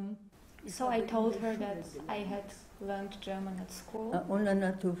 So I told her that I had learned German at school.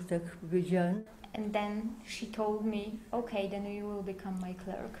 And then she told me, okay, then you will become my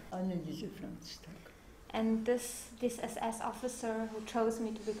clerk. And this SS officer who chose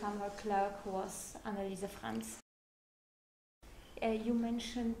me to become her clerk was Anneliese Franz. You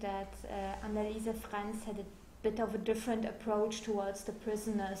mentioned that Anneliese Franz had a bit of a different approach towards the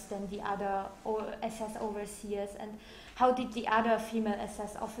prisoners than the other SS overseers. And how did the other female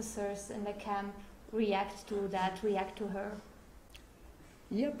SS officers in the camp react to her?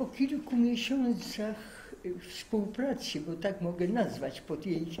 Ja po kilku miesiącach współpracy, bo tak mogę nazwać pod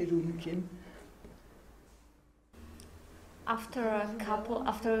jej kierunkiem. After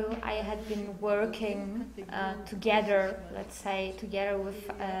I had been working together, let's say, together with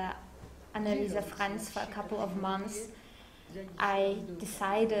Anneliese Franz for a couple of months, I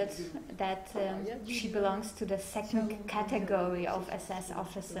decided that she belongs to the second category of SS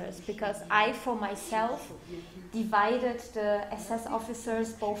officers, because I, for myself, divided the SS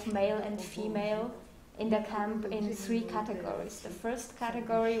officers, both male and female, in the camp in 3 categories. The first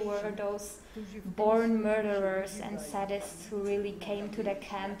category were those born murderers and sadists who really came to the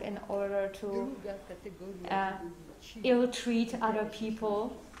camp in order to ill-treat other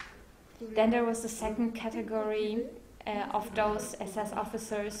people. Then there was the second category of those SS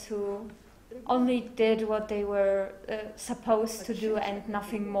officers who only did what they were supposed to do and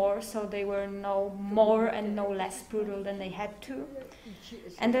nothing more, so they were no more and no less brutal than they had to.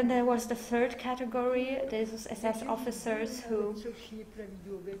 And then there was the third category, these SS officers who,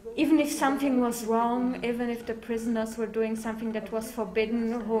 even if something was wrong, even if the prisoners were doing something that was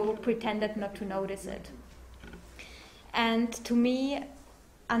forbidden, who pretended not to notice it. And to me,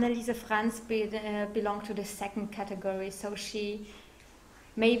 Anneliese Franz belonged to the second category, so she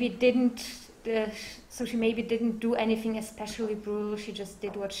maybe didn't do anything especially brutal. She just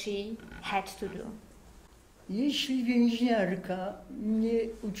did what she had to do. Jeśli więźniarka nie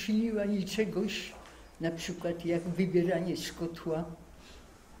uczyniła niczegoś, na przykład jak wybieranie z kotła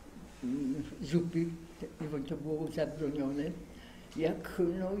zupy, bo to było zabronione, jak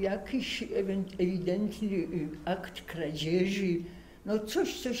jakiś ewidentny akt kradzieży,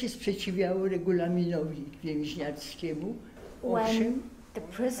 coś, co się sprzeciwiało regulaminowi więźniarskiemu. When the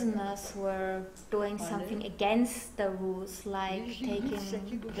prisoners were doing something against the rules, like taking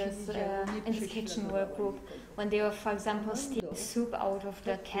this in the kitchen work group, when they were, for example, stealing soup out of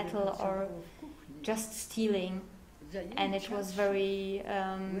the kettle or just stealing, and it was very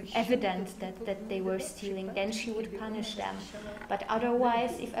evident that they were stealing, then she would punish them. But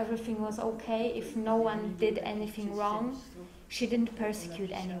otherwise, if everything was okay, if no one did anything wrong, she didn't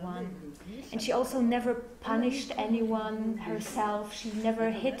persecute anyone. And she also never punished anyone herself. She never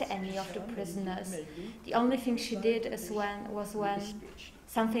hit any of the prisoners. The only thing she did was when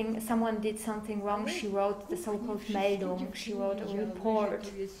someone did something wrong, she wrote the so-called Meldung. She wrote a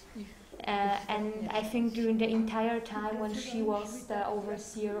report. And I think during the entire time when she was the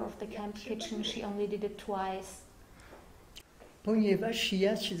overseer of the camp kitchen, she only did it twice. Ponieważ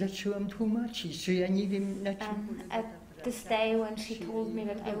ja się zaczęłam tłumaczyć, że ja nie wiem na czym... This day when she told me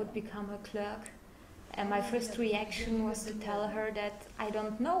that I would become her clerk, my first reaction was to tell her that I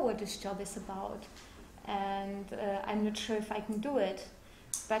don't know what this job is about, and I'm not sure if I can do it.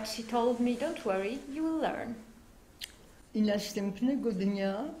 But she told me, don't worry, you will learn. I następnego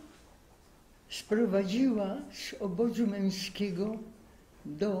dnia sprowadziła z obozu męskiego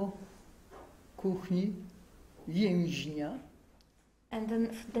do kuchni więźnia. And then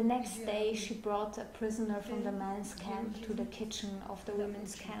the next day she brought a prisoner from the men's camp to the kitchen of the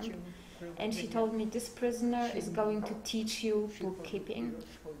women's camp. And she told me, this prisoner is going to teach you bookkeeping.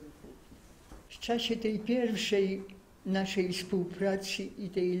 W czasie tej pierwszej naszej współpracy i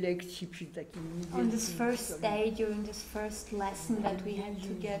tej lekcji przy takim On this first day, during this first lesson that we had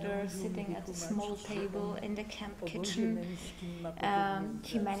together, sitting at a small table in the camp kitchen,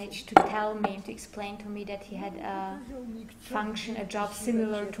 he managed to tell me, to explain to me that he had a function, a job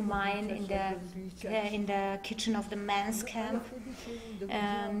similar to mine in the kitchen of the men's camp.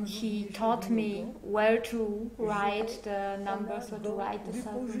 And he taught me where to write the numbers, where to write the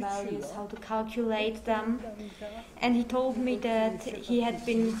certain values, how to calculate them. And he told me that he had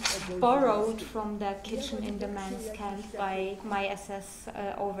been borrowed from the kitchen in the men's camp by my SS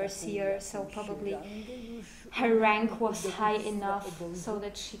overseer, so probably her rank was high enough so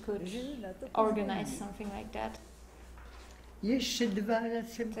that she could organize something like that. This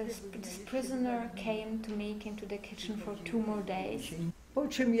prisoner came to the kitchen for 2 more days. Po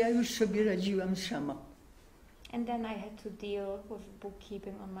czym ja już sobie radziłam sama. And then I had to deal with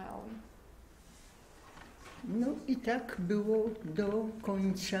bookkeeping on my own. No i tak było do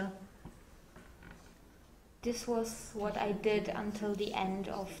końca. This was what I did until the end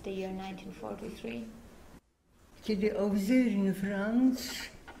of the year 1943. Kiedy Aufsehen Franz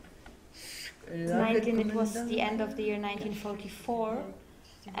it was the end of the year 1944,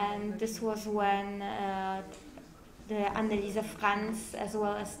 and this was when the Anneliese Franz, as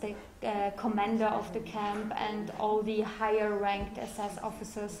well as the commander of the camp and all the higher ranked SS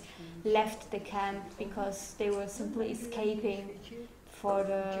officers, left the camp because they were simply escaping for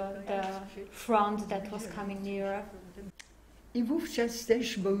the front that was coming nearer. I wówczas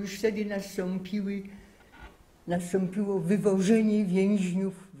też, bo już wtedy nastąpiło wywożenie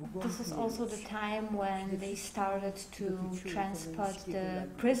więźniów. This was also the time when they started to transport the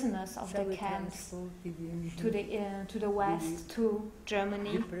prisoners of the camps to the west, to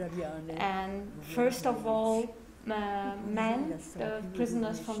Germany. And first of all, men, the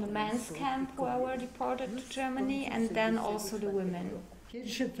prisoners from the men's camp were deported to Germany, and then also the women.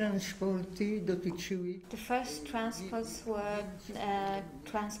 Pierwsze transporty dotyczyły. The first transports were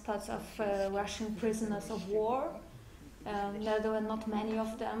transports of Russian prisoners of war. There were not many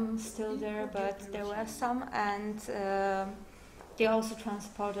of them still there, but there were some, and they also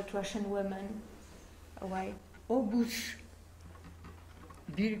transported Russian women away. Obóz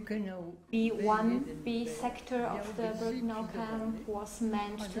Birkenau. B sector of the Birkenau camp was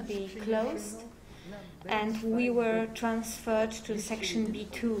meant to be closed, and we were transferred to section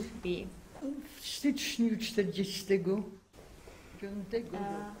B2B. W styczniu 1945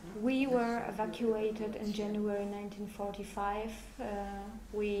 we were evacuated in January 1945.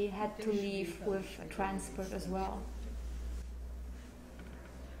 We had to leave with a transport as well.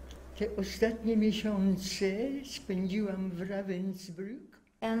 Te ostatnie miesiące spędziłam w Ravensbrück.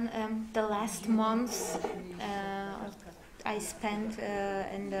 And the last months I spent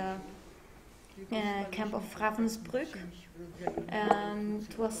in the camp of Ravensbrück.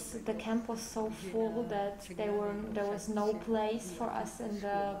 The camp was so full that there was no place for us in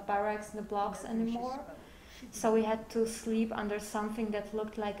the barracks, in the blocks anymore. So we had to sleep under something that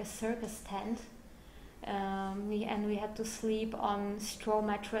looked like a circus tent. We had to sleep on straw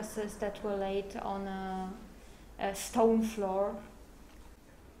mattresses that were laid on a stone floor.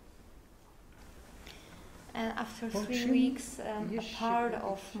 And after 3 weeks, a part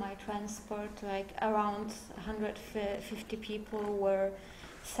of my transport, like around 150 people, were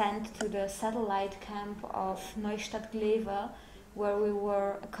sent to the satellite camp of Neustadt-Glewe, where we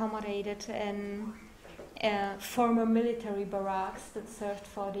were accommodated in former military barracks that served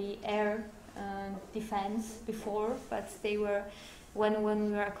for the air defense before, but they were, when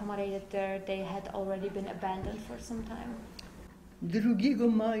we were accommodated there, they had already been abandoned for some time. 2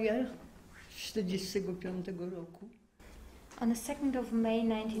 maja 1945 roku. On the 2nd of May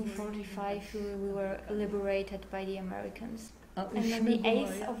 1945, we were liberated by the Americans. And on the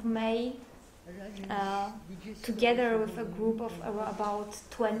 8th of May, together with a group of about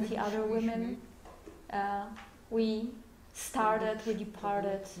 20 other women, we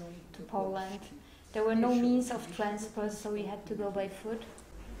departed to Poland. There were no means of transport, so we had to go by foot.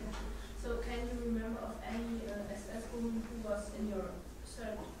 So can you remember of any SS woman who was in your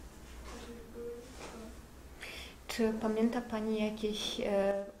search? Czy pamięta Pani jakieś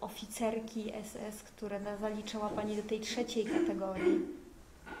oficerki SS, które zaliczała Pani do tej trzeciej kategorii?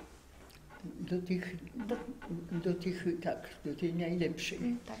 do tej najlepszej.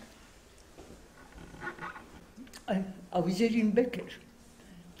 Tak. A Wizerin Becker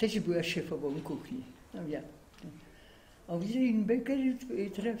też była szefową kuchni. No ja. A Wizerin Becker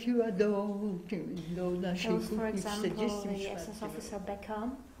trafiła do naszej kuchni For w example, 1944 the SS officer Becker,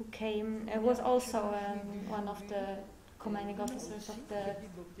 who came, was also one of the commanding officers of the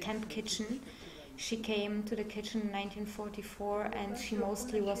camp kitchen. She came to the kitchen in 1944, and she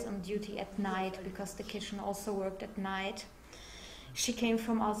mostly was on duty at night because the kitchen also worked at night. She came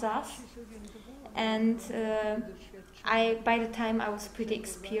from Alsace, and by the time I was pretty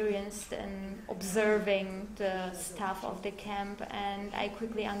experienced in observing the staff of the camp, and I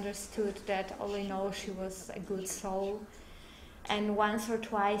quickly understood that all in all she was a good soul. And once or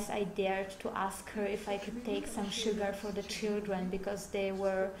twice I dared to ask her if I could take some sugar for the children, because there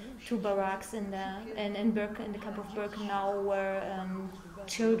were 2 barracks in the camp of Birkenau where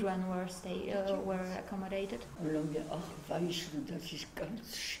children were accommodated.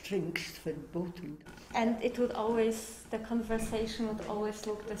 And it would always, the conversation would always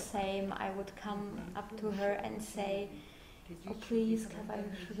look the same. I would come up to her and say, "Oh, please, could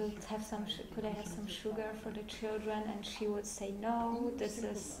I have some sugar for the children?" And she would say, "No, this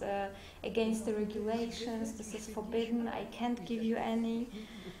is against the regulations, this is forbidden, I can't give you any."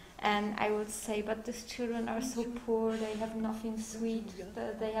 And I would say, "But these children are so poor, they have nothing sweet,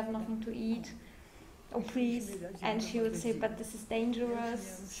 they have nothing to eat. Oh, please." And she would say, "But this is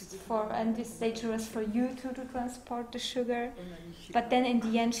dangerous for you to transport the sugar." But then in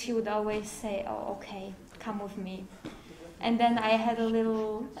the end she would always say, "Oh, okay, come with me." And then I had a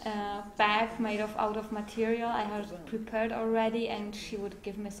little bag made out of material I had prepared already, and she would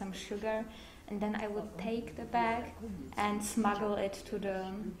give me some sugar, and then I would take the bag and smuggle it to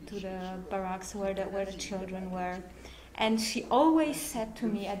the barracks where the children were. And she always said to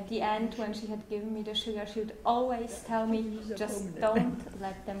me at the end, when she had given me the sugar, she would always tell me, "Just don't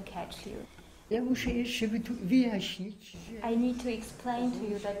let them catch you." Ja muszę jeszcze wyjaśnić. I need to explain to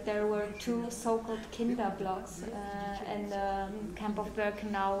you that there were 2 so-called Kinderblocks in the camp of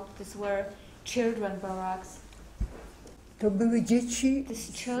Birkenau. These were children barracks. To były dzieci.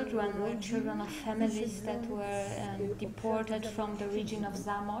 These children were children of families that were deported from the region of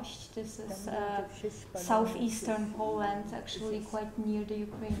Zamość. This is southeastern Poland, actually quite near the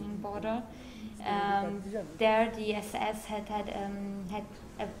Ukrainian border. There the SS had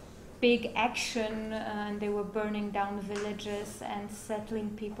a big action, and they were burning down villages and settling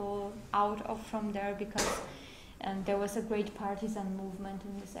people out from there, because there was a great partisan movement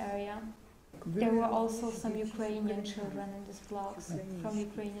in this area. There were also some Ukrainian children in these blocks from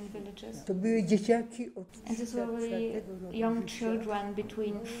Ukrainian villages. To były dzieciaki And these were really young children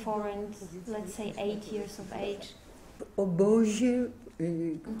between 4 and, let's say, 8 years of age. Obozie.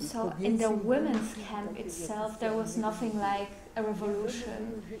 So in the women's camp itself, there was nothing like a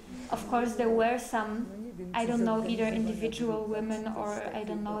revolution. Of course, there were some, I don't know, either individual women, or I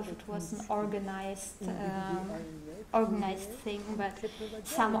don't know if it was an organized thing, but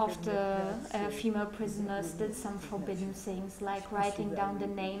some of the female prisoners did some forbidden things, like writing down the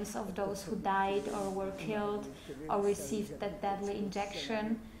names of those who died or were killed or received that deadly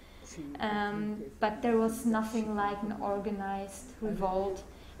injection. But there was nothing like an organized revolt.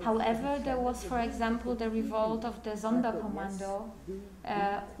 However, there was, for example, the revolt of the Sonderkommando,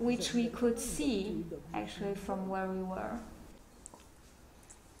 which we could see actually from where we were.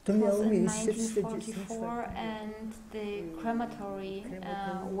 It was in 1944, and the crematory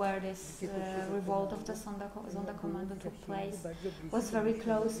where this revolt of the Sonderkommando took place was very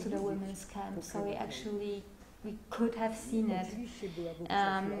close to the women's camp, so we could have seen it.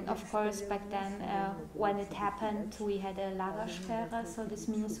 Of course, back then, when it happened, we had a Lagersperre, so this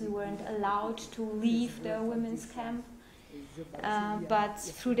means we weren't allowed to leave the women's camp. But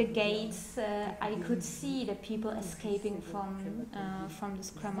through the gates, I could see the people escaping from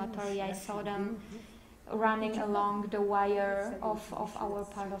this crematory. I saw them running along the wire of our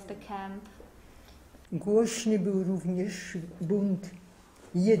part of the camp. Głośny był również bunt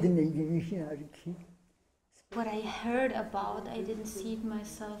jednej więźniarki. What I heard about, I didn't see it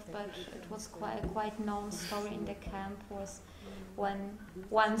myself, but it was quite a quite known story in the camp, was when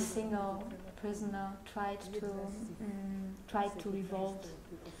one single prisoner tried to revolt,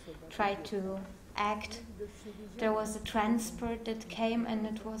 tried to act. There was a transport that came, and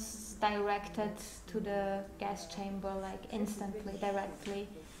it was directed to the gas chamber, like instantly, directly.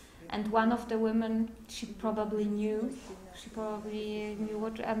 And one of the women, she probably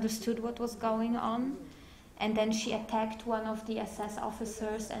understood what was going on. And then she attacked one of the SS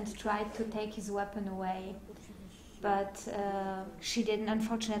officers and tried to take his weapon away. but she didn't.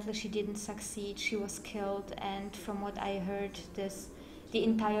 Unfortunately, she didn't succeed. She was killed, and from what I heard, the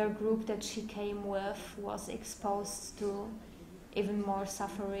entire group that she came with was exposed to even more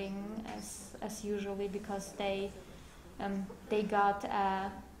suffering as usually, because they got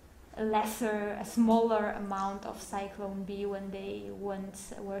a smaller amount of cyclone B when they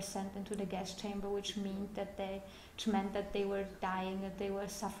were sent into the gas chamber, which meant that they were dying, that they were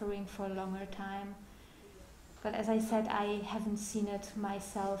suffering for a longer time. But as I said, I haven't seen it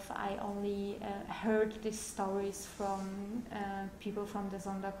myself. I only heard these stories from people from the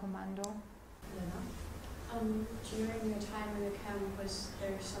Sonderkommando. During your time in the camp, was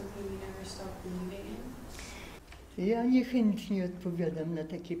there something you never stopped believing in? Ja niechętnie odpowiadam na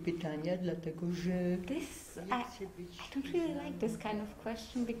takie pytania, dlatego że I don't really like this kind of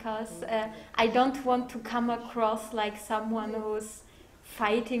question, because I don't want to come across like someone who's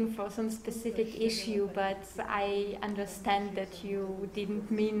fighting for some specific issue, but I understand that you didn't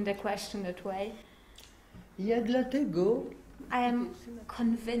mean the question that way. Ja dlatego I am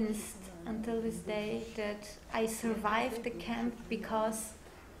convinced until this day that I survived the camp because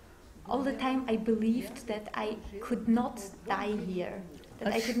all the time I believed that I could not die here,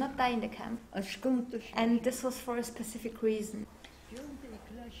 that I could not die in the camp. And this was for a specific reason.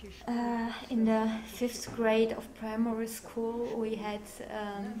 In the 5th grade of primary school, we had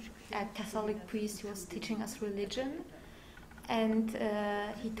a Catholic priest who was teaching us religion, and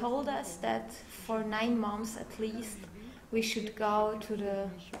he told us that for 9 months at least we should go to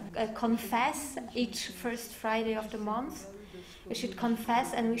confess each first Friday of the month. We should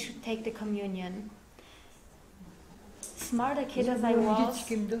confess and we should take the communion. Smart a kid as I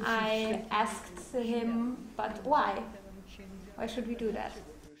was, I asked him, but why? Why should we do that?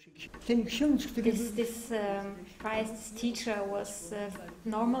 This priest's teacher was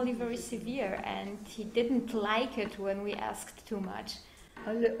normally very severe, and he didn't like it when we asked too much.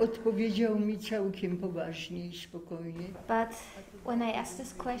 Ale odpowiedział mi całkiem poważnie I spokojnie. But when I asked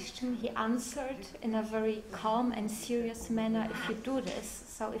this question, he answered in a very calm and serious manner, if you do this,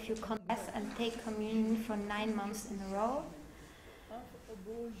 so if you confess and take communion for 9 months in a row,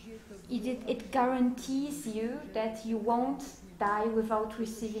 it guarantees you that you won't die without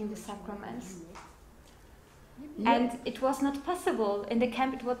receiving the sacraments. And it was not possible. In the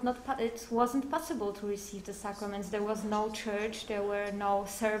camp it wasn't possible to receive the sacraments. There was no church, there were no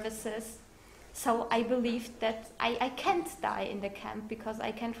services. So I believed that I can't die in the camp because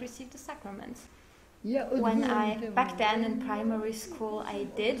I can't receive the sacraments. Back then in primary school, I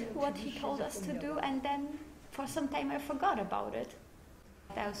did what he told us to do, and then for some time I forgot about it.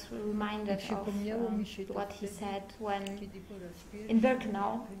 I was reminded of what he said in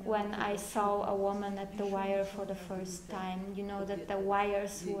Birkenau, when I saw a woman at the wire for the first time. You know that the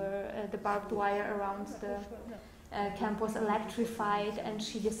wires were, the barbed wire around the camp was electrified, and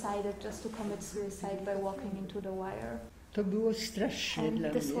she decided just to commit suicide by walking into the wire. To było straszne and dla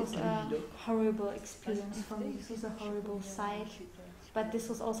this mnie. Was a horrible experience for me. This was a horrible sight. But this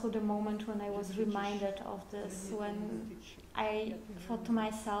was also the moment when I was reminded of this, when I thought to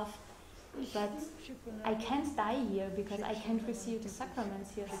myself, but I can't die here because I can't receive the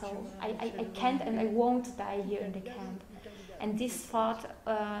sacraments here, so I can't and I won't die here in the camp. And this thought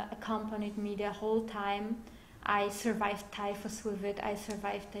accompanied me the whole time. I survived typhus with it, I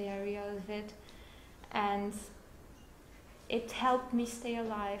survived diarrhea with it, and it helped me stay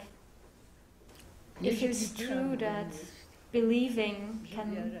alive. If it's true that believing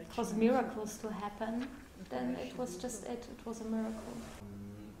can cause miracles to happen, then it was just it was a miracle.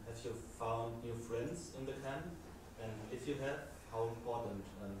 Have you found new friends in the camp? And if you have, how important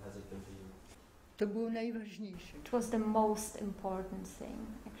has it been to you? To było najważniejsze. It was the most important thing,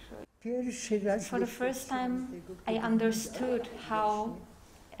 actually. Pierwszy raz For the first time, I understood how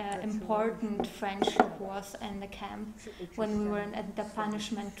important friendship was in the camp when we were at the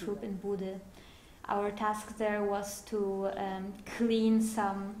punishment troop in Budy. Our task there was to clean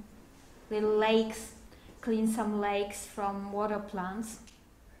some little lakes, from water plants.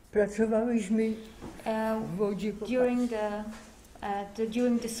 Pracowałyśmy w wodzie.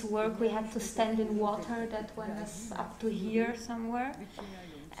 During this work, we had to stand in water that went up to here somewhere,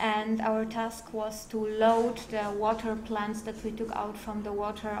 and our task was to load the water plants that we took out from the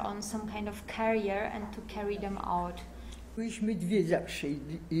water on some kind of carrier and to carry them out. Byliśmy dwie zawsze,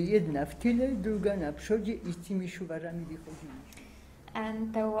 jedna w tyle, druga na przodzie i z tymi szuwarami wychodziliśmy.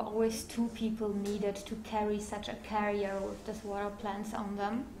 And there were always 2 people needed to carry such a carrier with these water plants on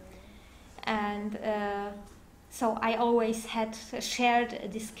them. And so I always had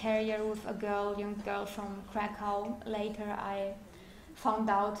shared this carrier with a young girl from Krakow. Later I found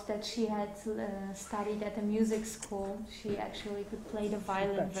out that she had studied at a music school, she actually could play the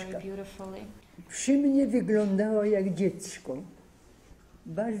violin very beautifully. Przy mnie wyglądała jak dziecko.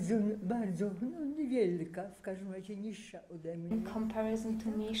 Bardzo, bardzo niewielka, w każdym razie niższa ode mnie. In comparison to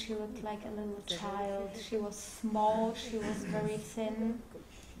me, she looked like a little child. She was small, she was very thin.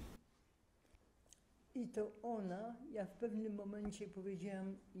 I to ona, ja w pewnym momencie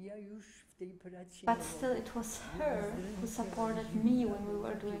powiedziałam, ja już w tej pracy But still, it was her who supported me when we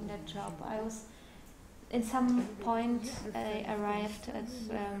were doing that job. In some point, I arrived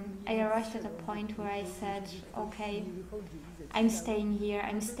at a point where I said, okay, I'm staying here,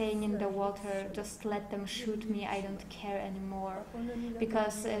 I'm staying in the water, just let them shoot me, I don't care anymore.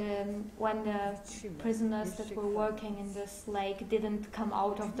 Because when the prisoners that were working in this lake didn't come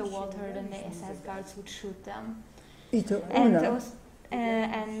out of the water, then the SS guards would shoot them.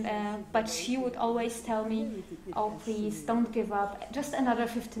 But she would always tell me, oh please, don't give up, just another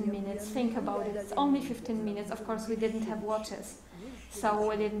 15 minutes, think about it, it's only 15 minutes. Of course we didn't have watches, so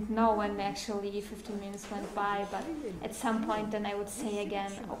we didn't know when actually 15 minutes went by, but at some point then I would say again,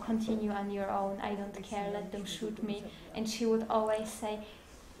 oh, continue on your own, I don't care, let them shoot me. And she would always say,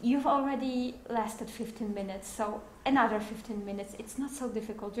 you've already lasted 15 minutes, so another 15 minutes, it's not so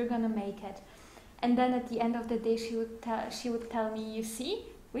difficult, you're gonna make it. And then at the end of the day, she would tell me, you see,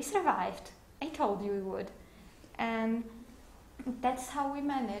 we survived. I told you we would. And that's how we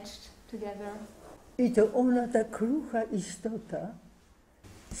managed together. I to ona, ta krucha istota.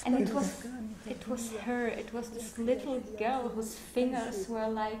 And it was her, it was this little girl whose fingers were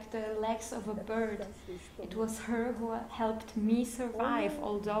like the legs of a bird. It was her who helped me survive,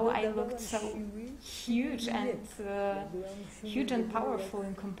 although I looked so huge and powerful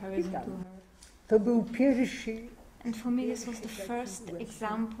in comparison to her. To był pierwszy. And for me this was the first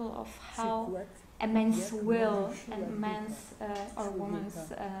example of how a man's will and man's or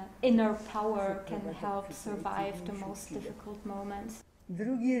woman's inner power can help survive the most difficult moments.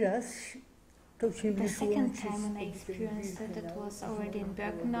 Drugi raz to się The second time when I experienced it, it was already in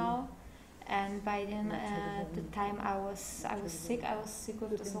Birkenau, and by then the time I was sick. I was sick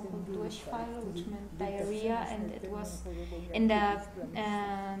with the so-called Durchfall, which meant diarrhea, and it was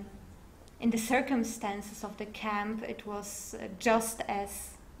in the circumstances of the camp, it was just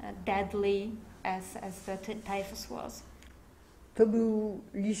as deadly as the typhus was. To był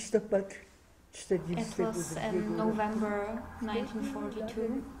listopad 40. It was in November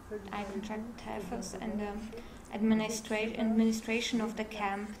 1942. I contracted typhus, and the administration of the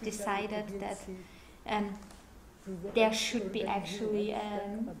camp decided that there should be actually a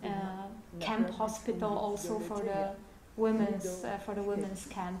camp hospital also for the women's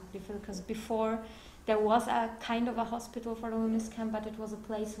camp, because before there was a kind of a hospital for the women's camp, but it was a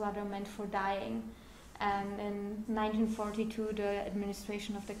place rather meant for dying. And in 1942 the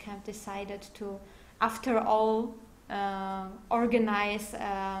administration of the camp decided to, after all, organize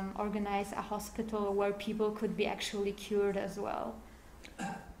a hospital where people could be actually cured as well.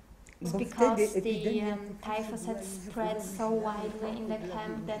 It's because the typhus had spread so widely in the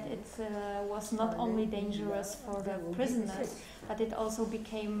camp that it was not only dangerous for the prisoners, but it also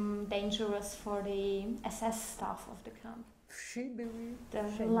became dangerous for the SS staff of the camp.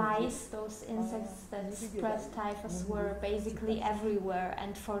 The lice, those insects that spread typhus, were basically everywhere,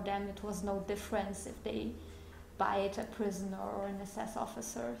 and for them it was no difference if they bite a prisoner or an SS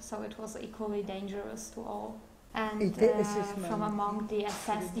officer, so it was equally dangerous to all. And from among the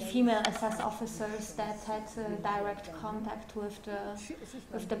female SS officers that had direct contact with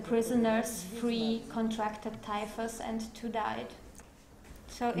the prisoners, 3 contracted typhus and 2 died.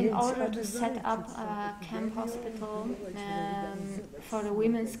 So in order to set up a camp hospital for the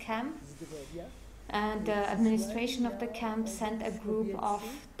women's camp, the administration of the camp sent a group of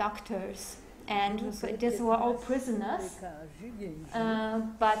doctors. And so these were all prisoners,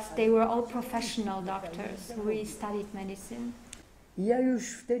 but they were all professional doctors who really studied medicine.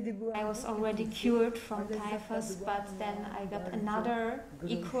 I was already cured from typhus, but then I got another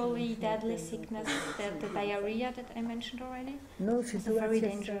equally deadly sickness, the diarrhea that I mentioned already. It's a very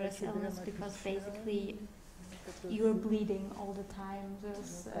dangerous illness because basically you're bleeding all the time.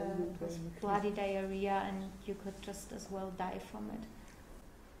 It was bloody diarrhea, and you could just as well die from it.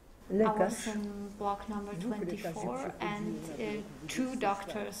 I was in block number 24, and 2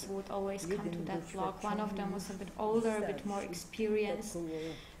 doctors would always come to that block. One of them was a bit older, a bit more experienced,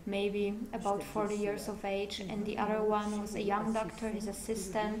 maybe about 40 years of age, and the other one was a young doctor, his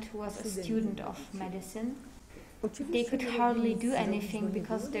assistant, who was a student of medicine. They could hardly do anything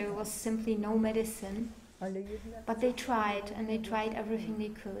because there was simply no medicine, but they tried, and they tried everything they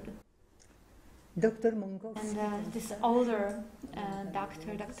could. Doktor Monkowski. And this older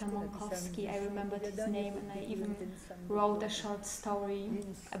doctor, Dr. Monkowski, I remembered his name, and I even wrote a short story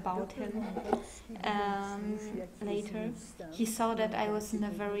about him later. He saw that I was in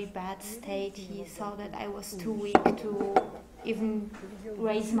a very bad state. He saw that I was too weak to even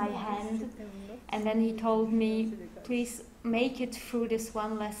raise my hand. And then he told me, please make it through this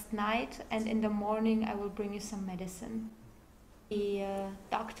one last night, and in the morning I will bring you some medicine. The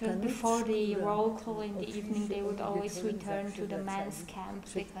doctors, before the roll call in the evening, they would always return to the men's camp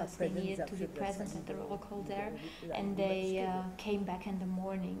because they needed to be present at the roll call there, and they came back in the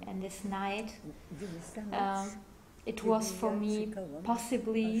morning. And this night, it was for me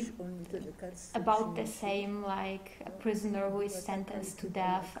possibly about the same like a prisoner who is sentenced to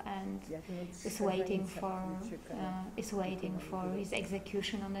death and is waiting for his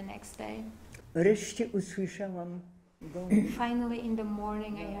execution on the next day. Wreszcie usłyszałam. Finally, in the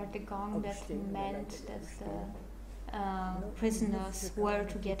morning, I heard the gong that meant that the prisoners were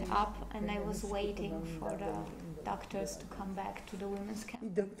to get up, and I was waiting for the doctors to come back to the women's camp. I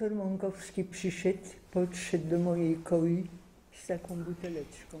doktor Monkowski podszedł do mojej koi z taką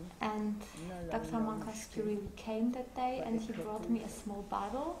buteleczką. And Dr. Monkowski really came that day, and he brought me a small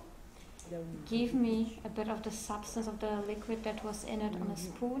bottle, gave me a bit of the substance of the liquid that was in it on a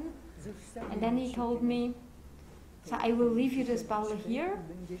spoon, and then he told me, so I will leave you this bottle here,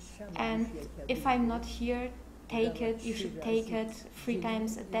 and if I'm not here, take it. You should take it 3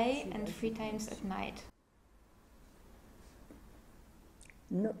 times a day and 3 times at night.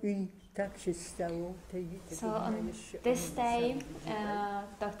 No I tak się stało. So on this day,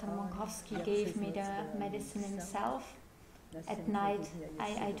 Dr. Monkowski gave me the medicine himself. At night,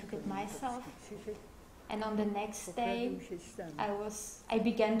 I took it myself, and on the next day, I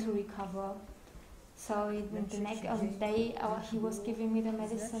began to recover. So the next day he was giving me the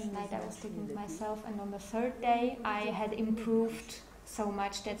medicine, night I was taking it myself, and on the 3rd day I had improved so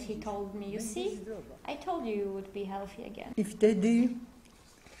much that he told me, you see, I told you you would be healthy again. I wtedy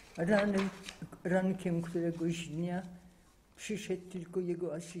rankiem któregoś dnia przyszedł tylko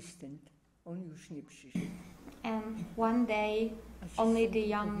jego asystent. On już nie przyszedł. And one day only the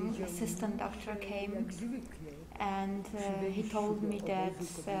young assistant doctor came. And he told me that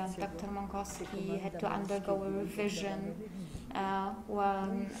Dr. Monkowski had to undergo a revision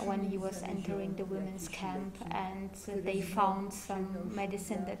when he was entering the women's camp, and they found some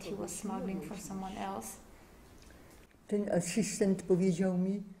medicine that he was smuggling for someone else. Ten asystent powiedział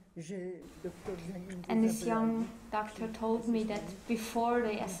mi, że doktor And this young doctor told me that before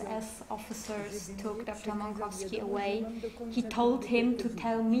the SS officers took Dr. Monkowski away, he told him to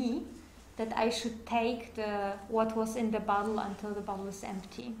tell me that I should take what was in the bottle until the bottle is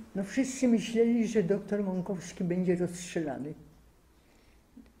empty. No wszyscy myśleli, że doktor Monkowski będzie rozstrzelany.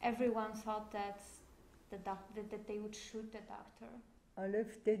 Everyone thought that they would shoot the doctor. Ale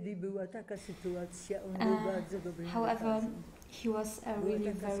wtedy była taka sytuacja, on był bardzo dobrym however, lekarzem. he was a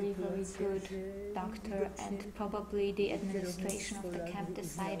really very good doctor, and probably the administration of the camp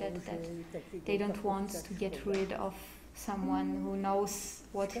decided that they don't want to get rid of someone who knows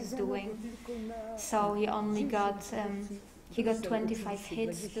what he's doing. So he only got 25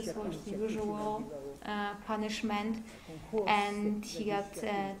 hits. This was the usual punishment, and he got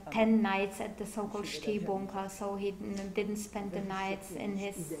 10 nights at the so-called Stehbunker. So he didn't spend the nights in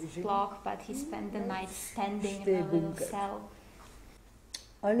his block, but he spent the nights standing in a little cell.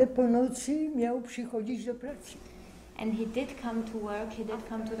 Ale po nocy miał przychodzić do pracy. And he did come to work, he did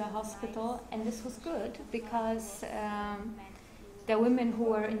come to the hospital, and this was good because the women who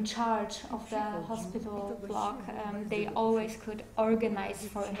were in charge of the hospital block, they always could organize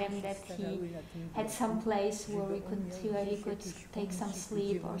for him that he had some place where he could take some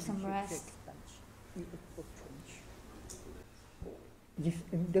sleep or some rest.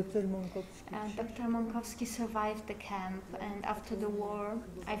 Dr. Monkowski survived the camp, and after the war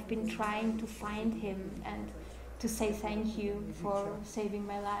I've been trying to find him and to say thank you for saving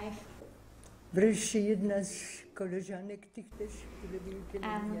my life. Wreszcie jedna z koleżanek tych też, które były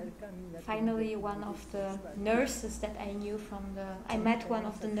pielęgniarkami. Finally, one of the nurses that I knew I met one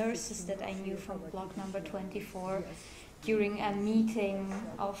of the nurses that I knew from block number 24 during a meeting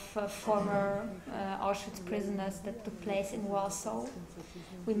of former Auschwitz prisoners that took place in Warsaw.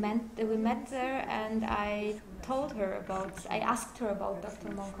 We met there, and I asked her about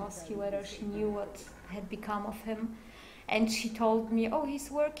Dr. Monkowski, whether she knew what had become of him. And she told me, oh,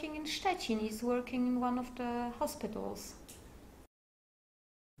 he's working in Szczecin, he's working in one of the hospitals.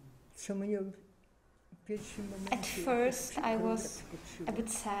 At first I was a bit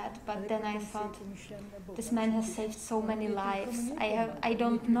sad, but then I thought, this man has saved so many lives. I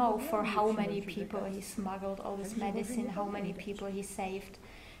don't know for how many people he smuggled all this medicine, how many people he saved.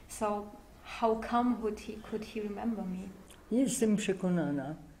 So how come could he remember me? Jestem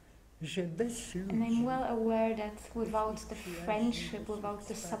przekonana, że bez ludzi. And I'm well aware that without the friendship, without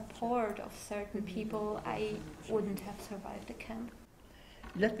the support of certain people, I wouldn't have survived the camp.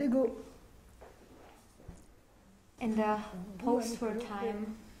 Dlatego in the post-war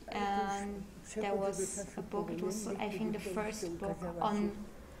time, there was a book, it was I think the first book on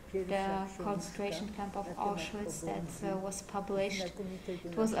the concentration camp of Auschwitz that was published.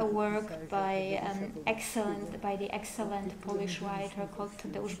 It was a work by the excellent Polish writer called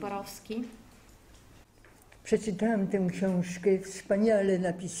Tadeusz Borowski. Przeczytałam tę książkę, wspaniale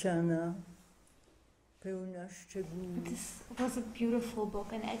napisana, pełna szczegółów. This was a beautiful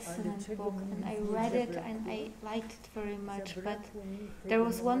book, an excellent book, and I read it and I liked it very much, but there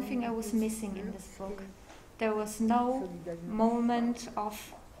was one thing I was missing in this book. There was no moment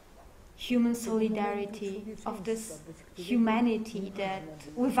of human solidarity, of this humanity that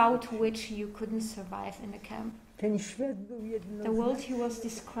without which you couldn't survive in the camp. The world he was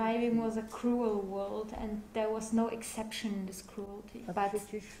describing was a cruel world, and there was no exception in this cruelty. But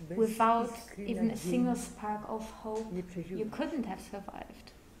without even a single spark of hope, you couldn't have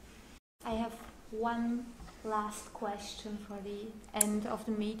survived. I have one last question for the end of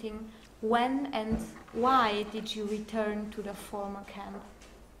the meeting. When and why did you return to the former camp?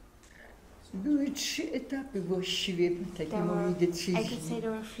 Były 3 etapy właściwie takiej mojej decyzji. I could say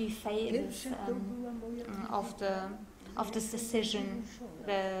there were 3 phases of this decision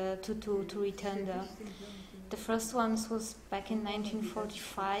to return there. The first one was back in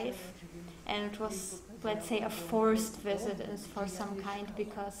 1945, and it was, let's say, a forced visit for some kind,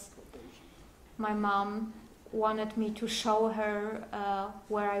 because my mom wanted me to show her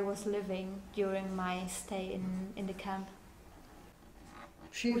where I was living during my stay in the camp.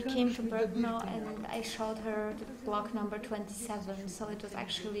 We came to Birkenau and I showed her the block number 27, so it was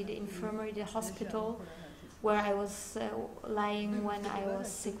actually the infirmary, the hospital where I was lying when I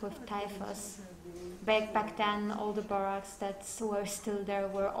was sick with typhus. Back then, all the barracks that were still there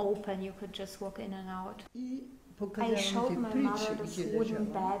were open, you could just walk in and out. I showed my mother this wooden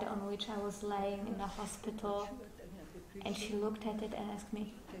bed on which I was laying in the hospital, and she looked at it and asked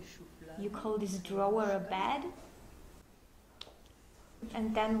me, "You call this drawer a bed?"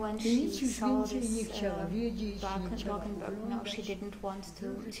 And then when she saw this block in Birkenau, she didn't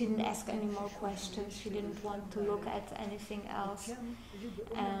ask any more questions, she didn't want to look at anything else.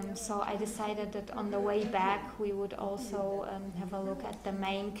 So I decided that on the way back we would also have a look at the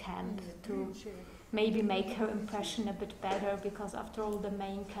main camp to maybe make her impression a bit better, because after all the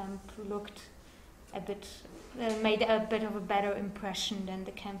main camp looked made a bit of a better impression than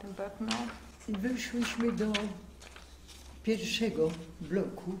the camp in Birkenau. Wyszłyśmy do pierwszego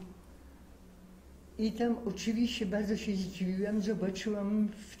bloku i tam oczywiście bardzo się zdziwiłam, zobaczyłam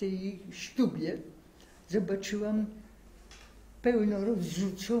w tej sztubie, zobaczyłam pełno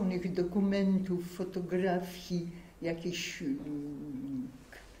rozrzuconych dokumentów, fotografii, jakieś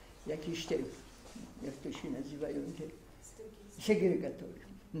te, jak to się nazywają, te segregatory.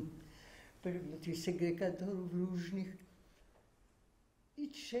 Pełno tych segregatorów różnych i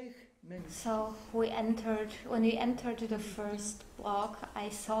 3 So when we entered the first block,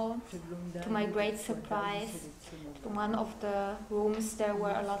 I saw, to my great surprise, in one of the rooms there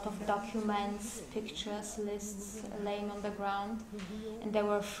were a lot of documents, pictures, lists laying on the ground, and there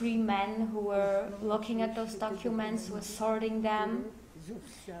were 3 men who were looking at those documents, were sorting them,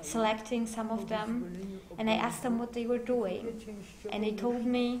 selecting some of them, and I asked them what they were doing, and they told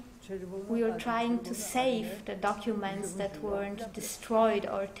me, "We were trying to save the documents that weren't destroyed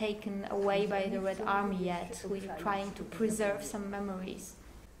or taken away by the Red Army yet. We were trying to preserve some memories."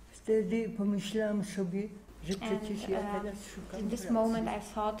 Wtedy pomyślałam sobie, że przecież ja teraz szukam in this pracy. moment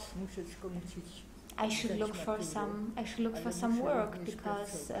I thought Muszę skończyć. I should look for some work,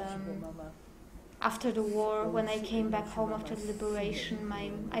 because after the war, when I came back home after the liberation,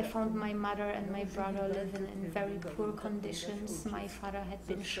 I found my mother and my brother living in very poor conditions. My father had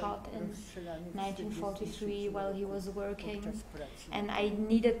been shot in 1943 while he was working, and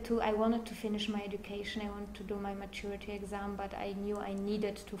I wanted to finish my education, I wanted to do my maturity exam, but I knew I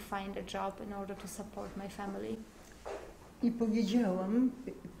needed to find a job in order to support my family. I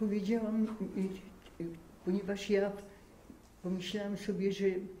powiedziałam, ponieważ ja pomyślałam sobie, że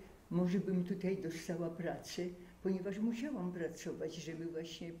może bym tutaj dostała pracę, ponieważ musiałam pracować, żeby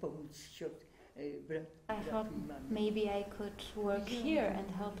właśnie pomóc I thought maybe I could work here and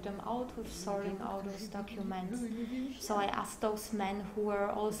help them out with sorting all those documents. So I asked those men who were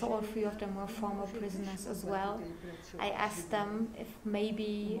also, all three of them were former prisoners as well. I asked them if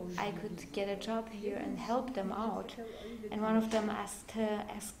maybe I could get a job here and help them out. And one of them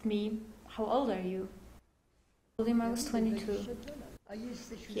asked me, "How old are you?" I told him I was 22.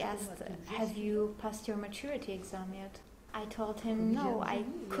 He asked, "Have you passed your maturity exam yet?" I told him, no, I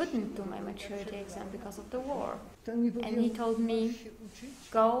couldn't do my maturity exam because of the war. And he told me,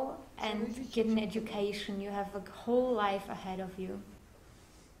 go and get an education, you have a whole life ahead of you.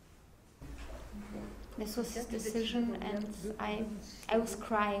 This was his decision, and I was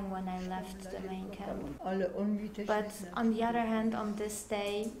crying when I left the main camp. But on the other hand, on this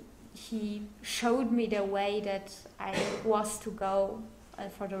day, he showed me the way that I was to go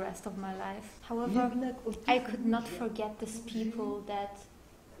for the rest of my life. However, I could not forget these people that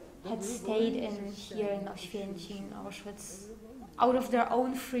had stayed here in Oświęcim, Auschwitz, out of their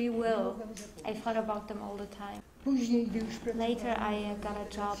own free will. I thought about them all the time. Later I got a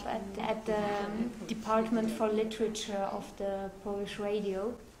job at the Department for Literature of the Polish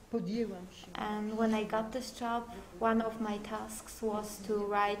radio. And when I got this job, one of my tasks was to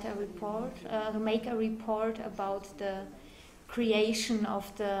write a report, make a report about the creation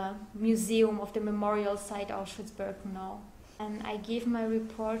of the museum, of the memorial site Auschwitz-Birkenau. And I gave my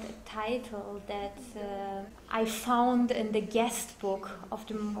report a title that I found in the guest book of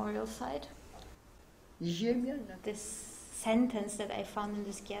the memorial site. This sentence that I found in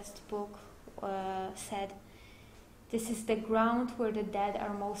this guest book said, "This is the ground where the dead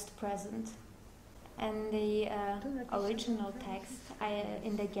are most present." And the original text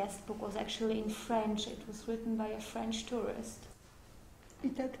in the guest book was actually in French. It was written by a French tourist.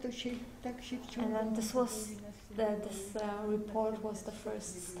 And then this report was the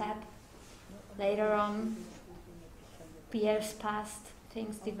first step. Later on, years passed,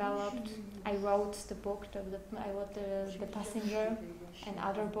 things developed. I wrote the book, I wrote the Passenger and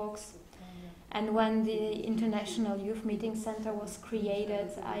other books. And when the International Youth Meeting Center was created,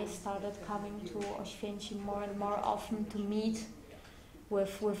 I started coming to Oświęcim more and more often to meet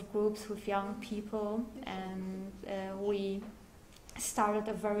with groups, with young people, and we started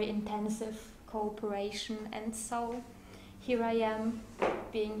a very intensive cooperation. And so here I am,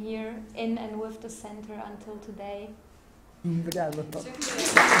 being here in and with the center until today. Bravo.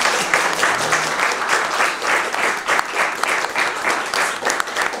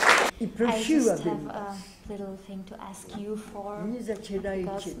 I just have a little thing to ask you for, because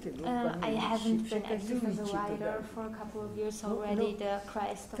I haven't been active as a writer for a couple of years already. The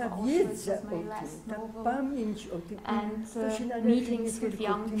Christ of Auschwitz was my last novel, and meetings with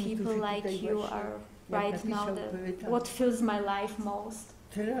young people like you are right now what fills my life most.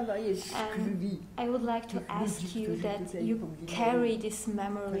 And I would like to ask you that you carry this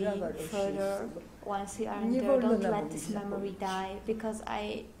memory further once you are in there. Don't let this memory die, because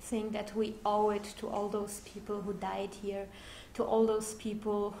I think that we owe it to all those people who died here, to all those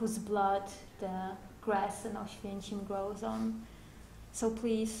people whose blood the grass in Oświęcim grows on. So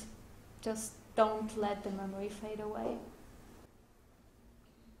please, just don't let the memory fade away.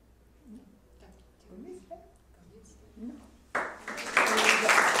 No.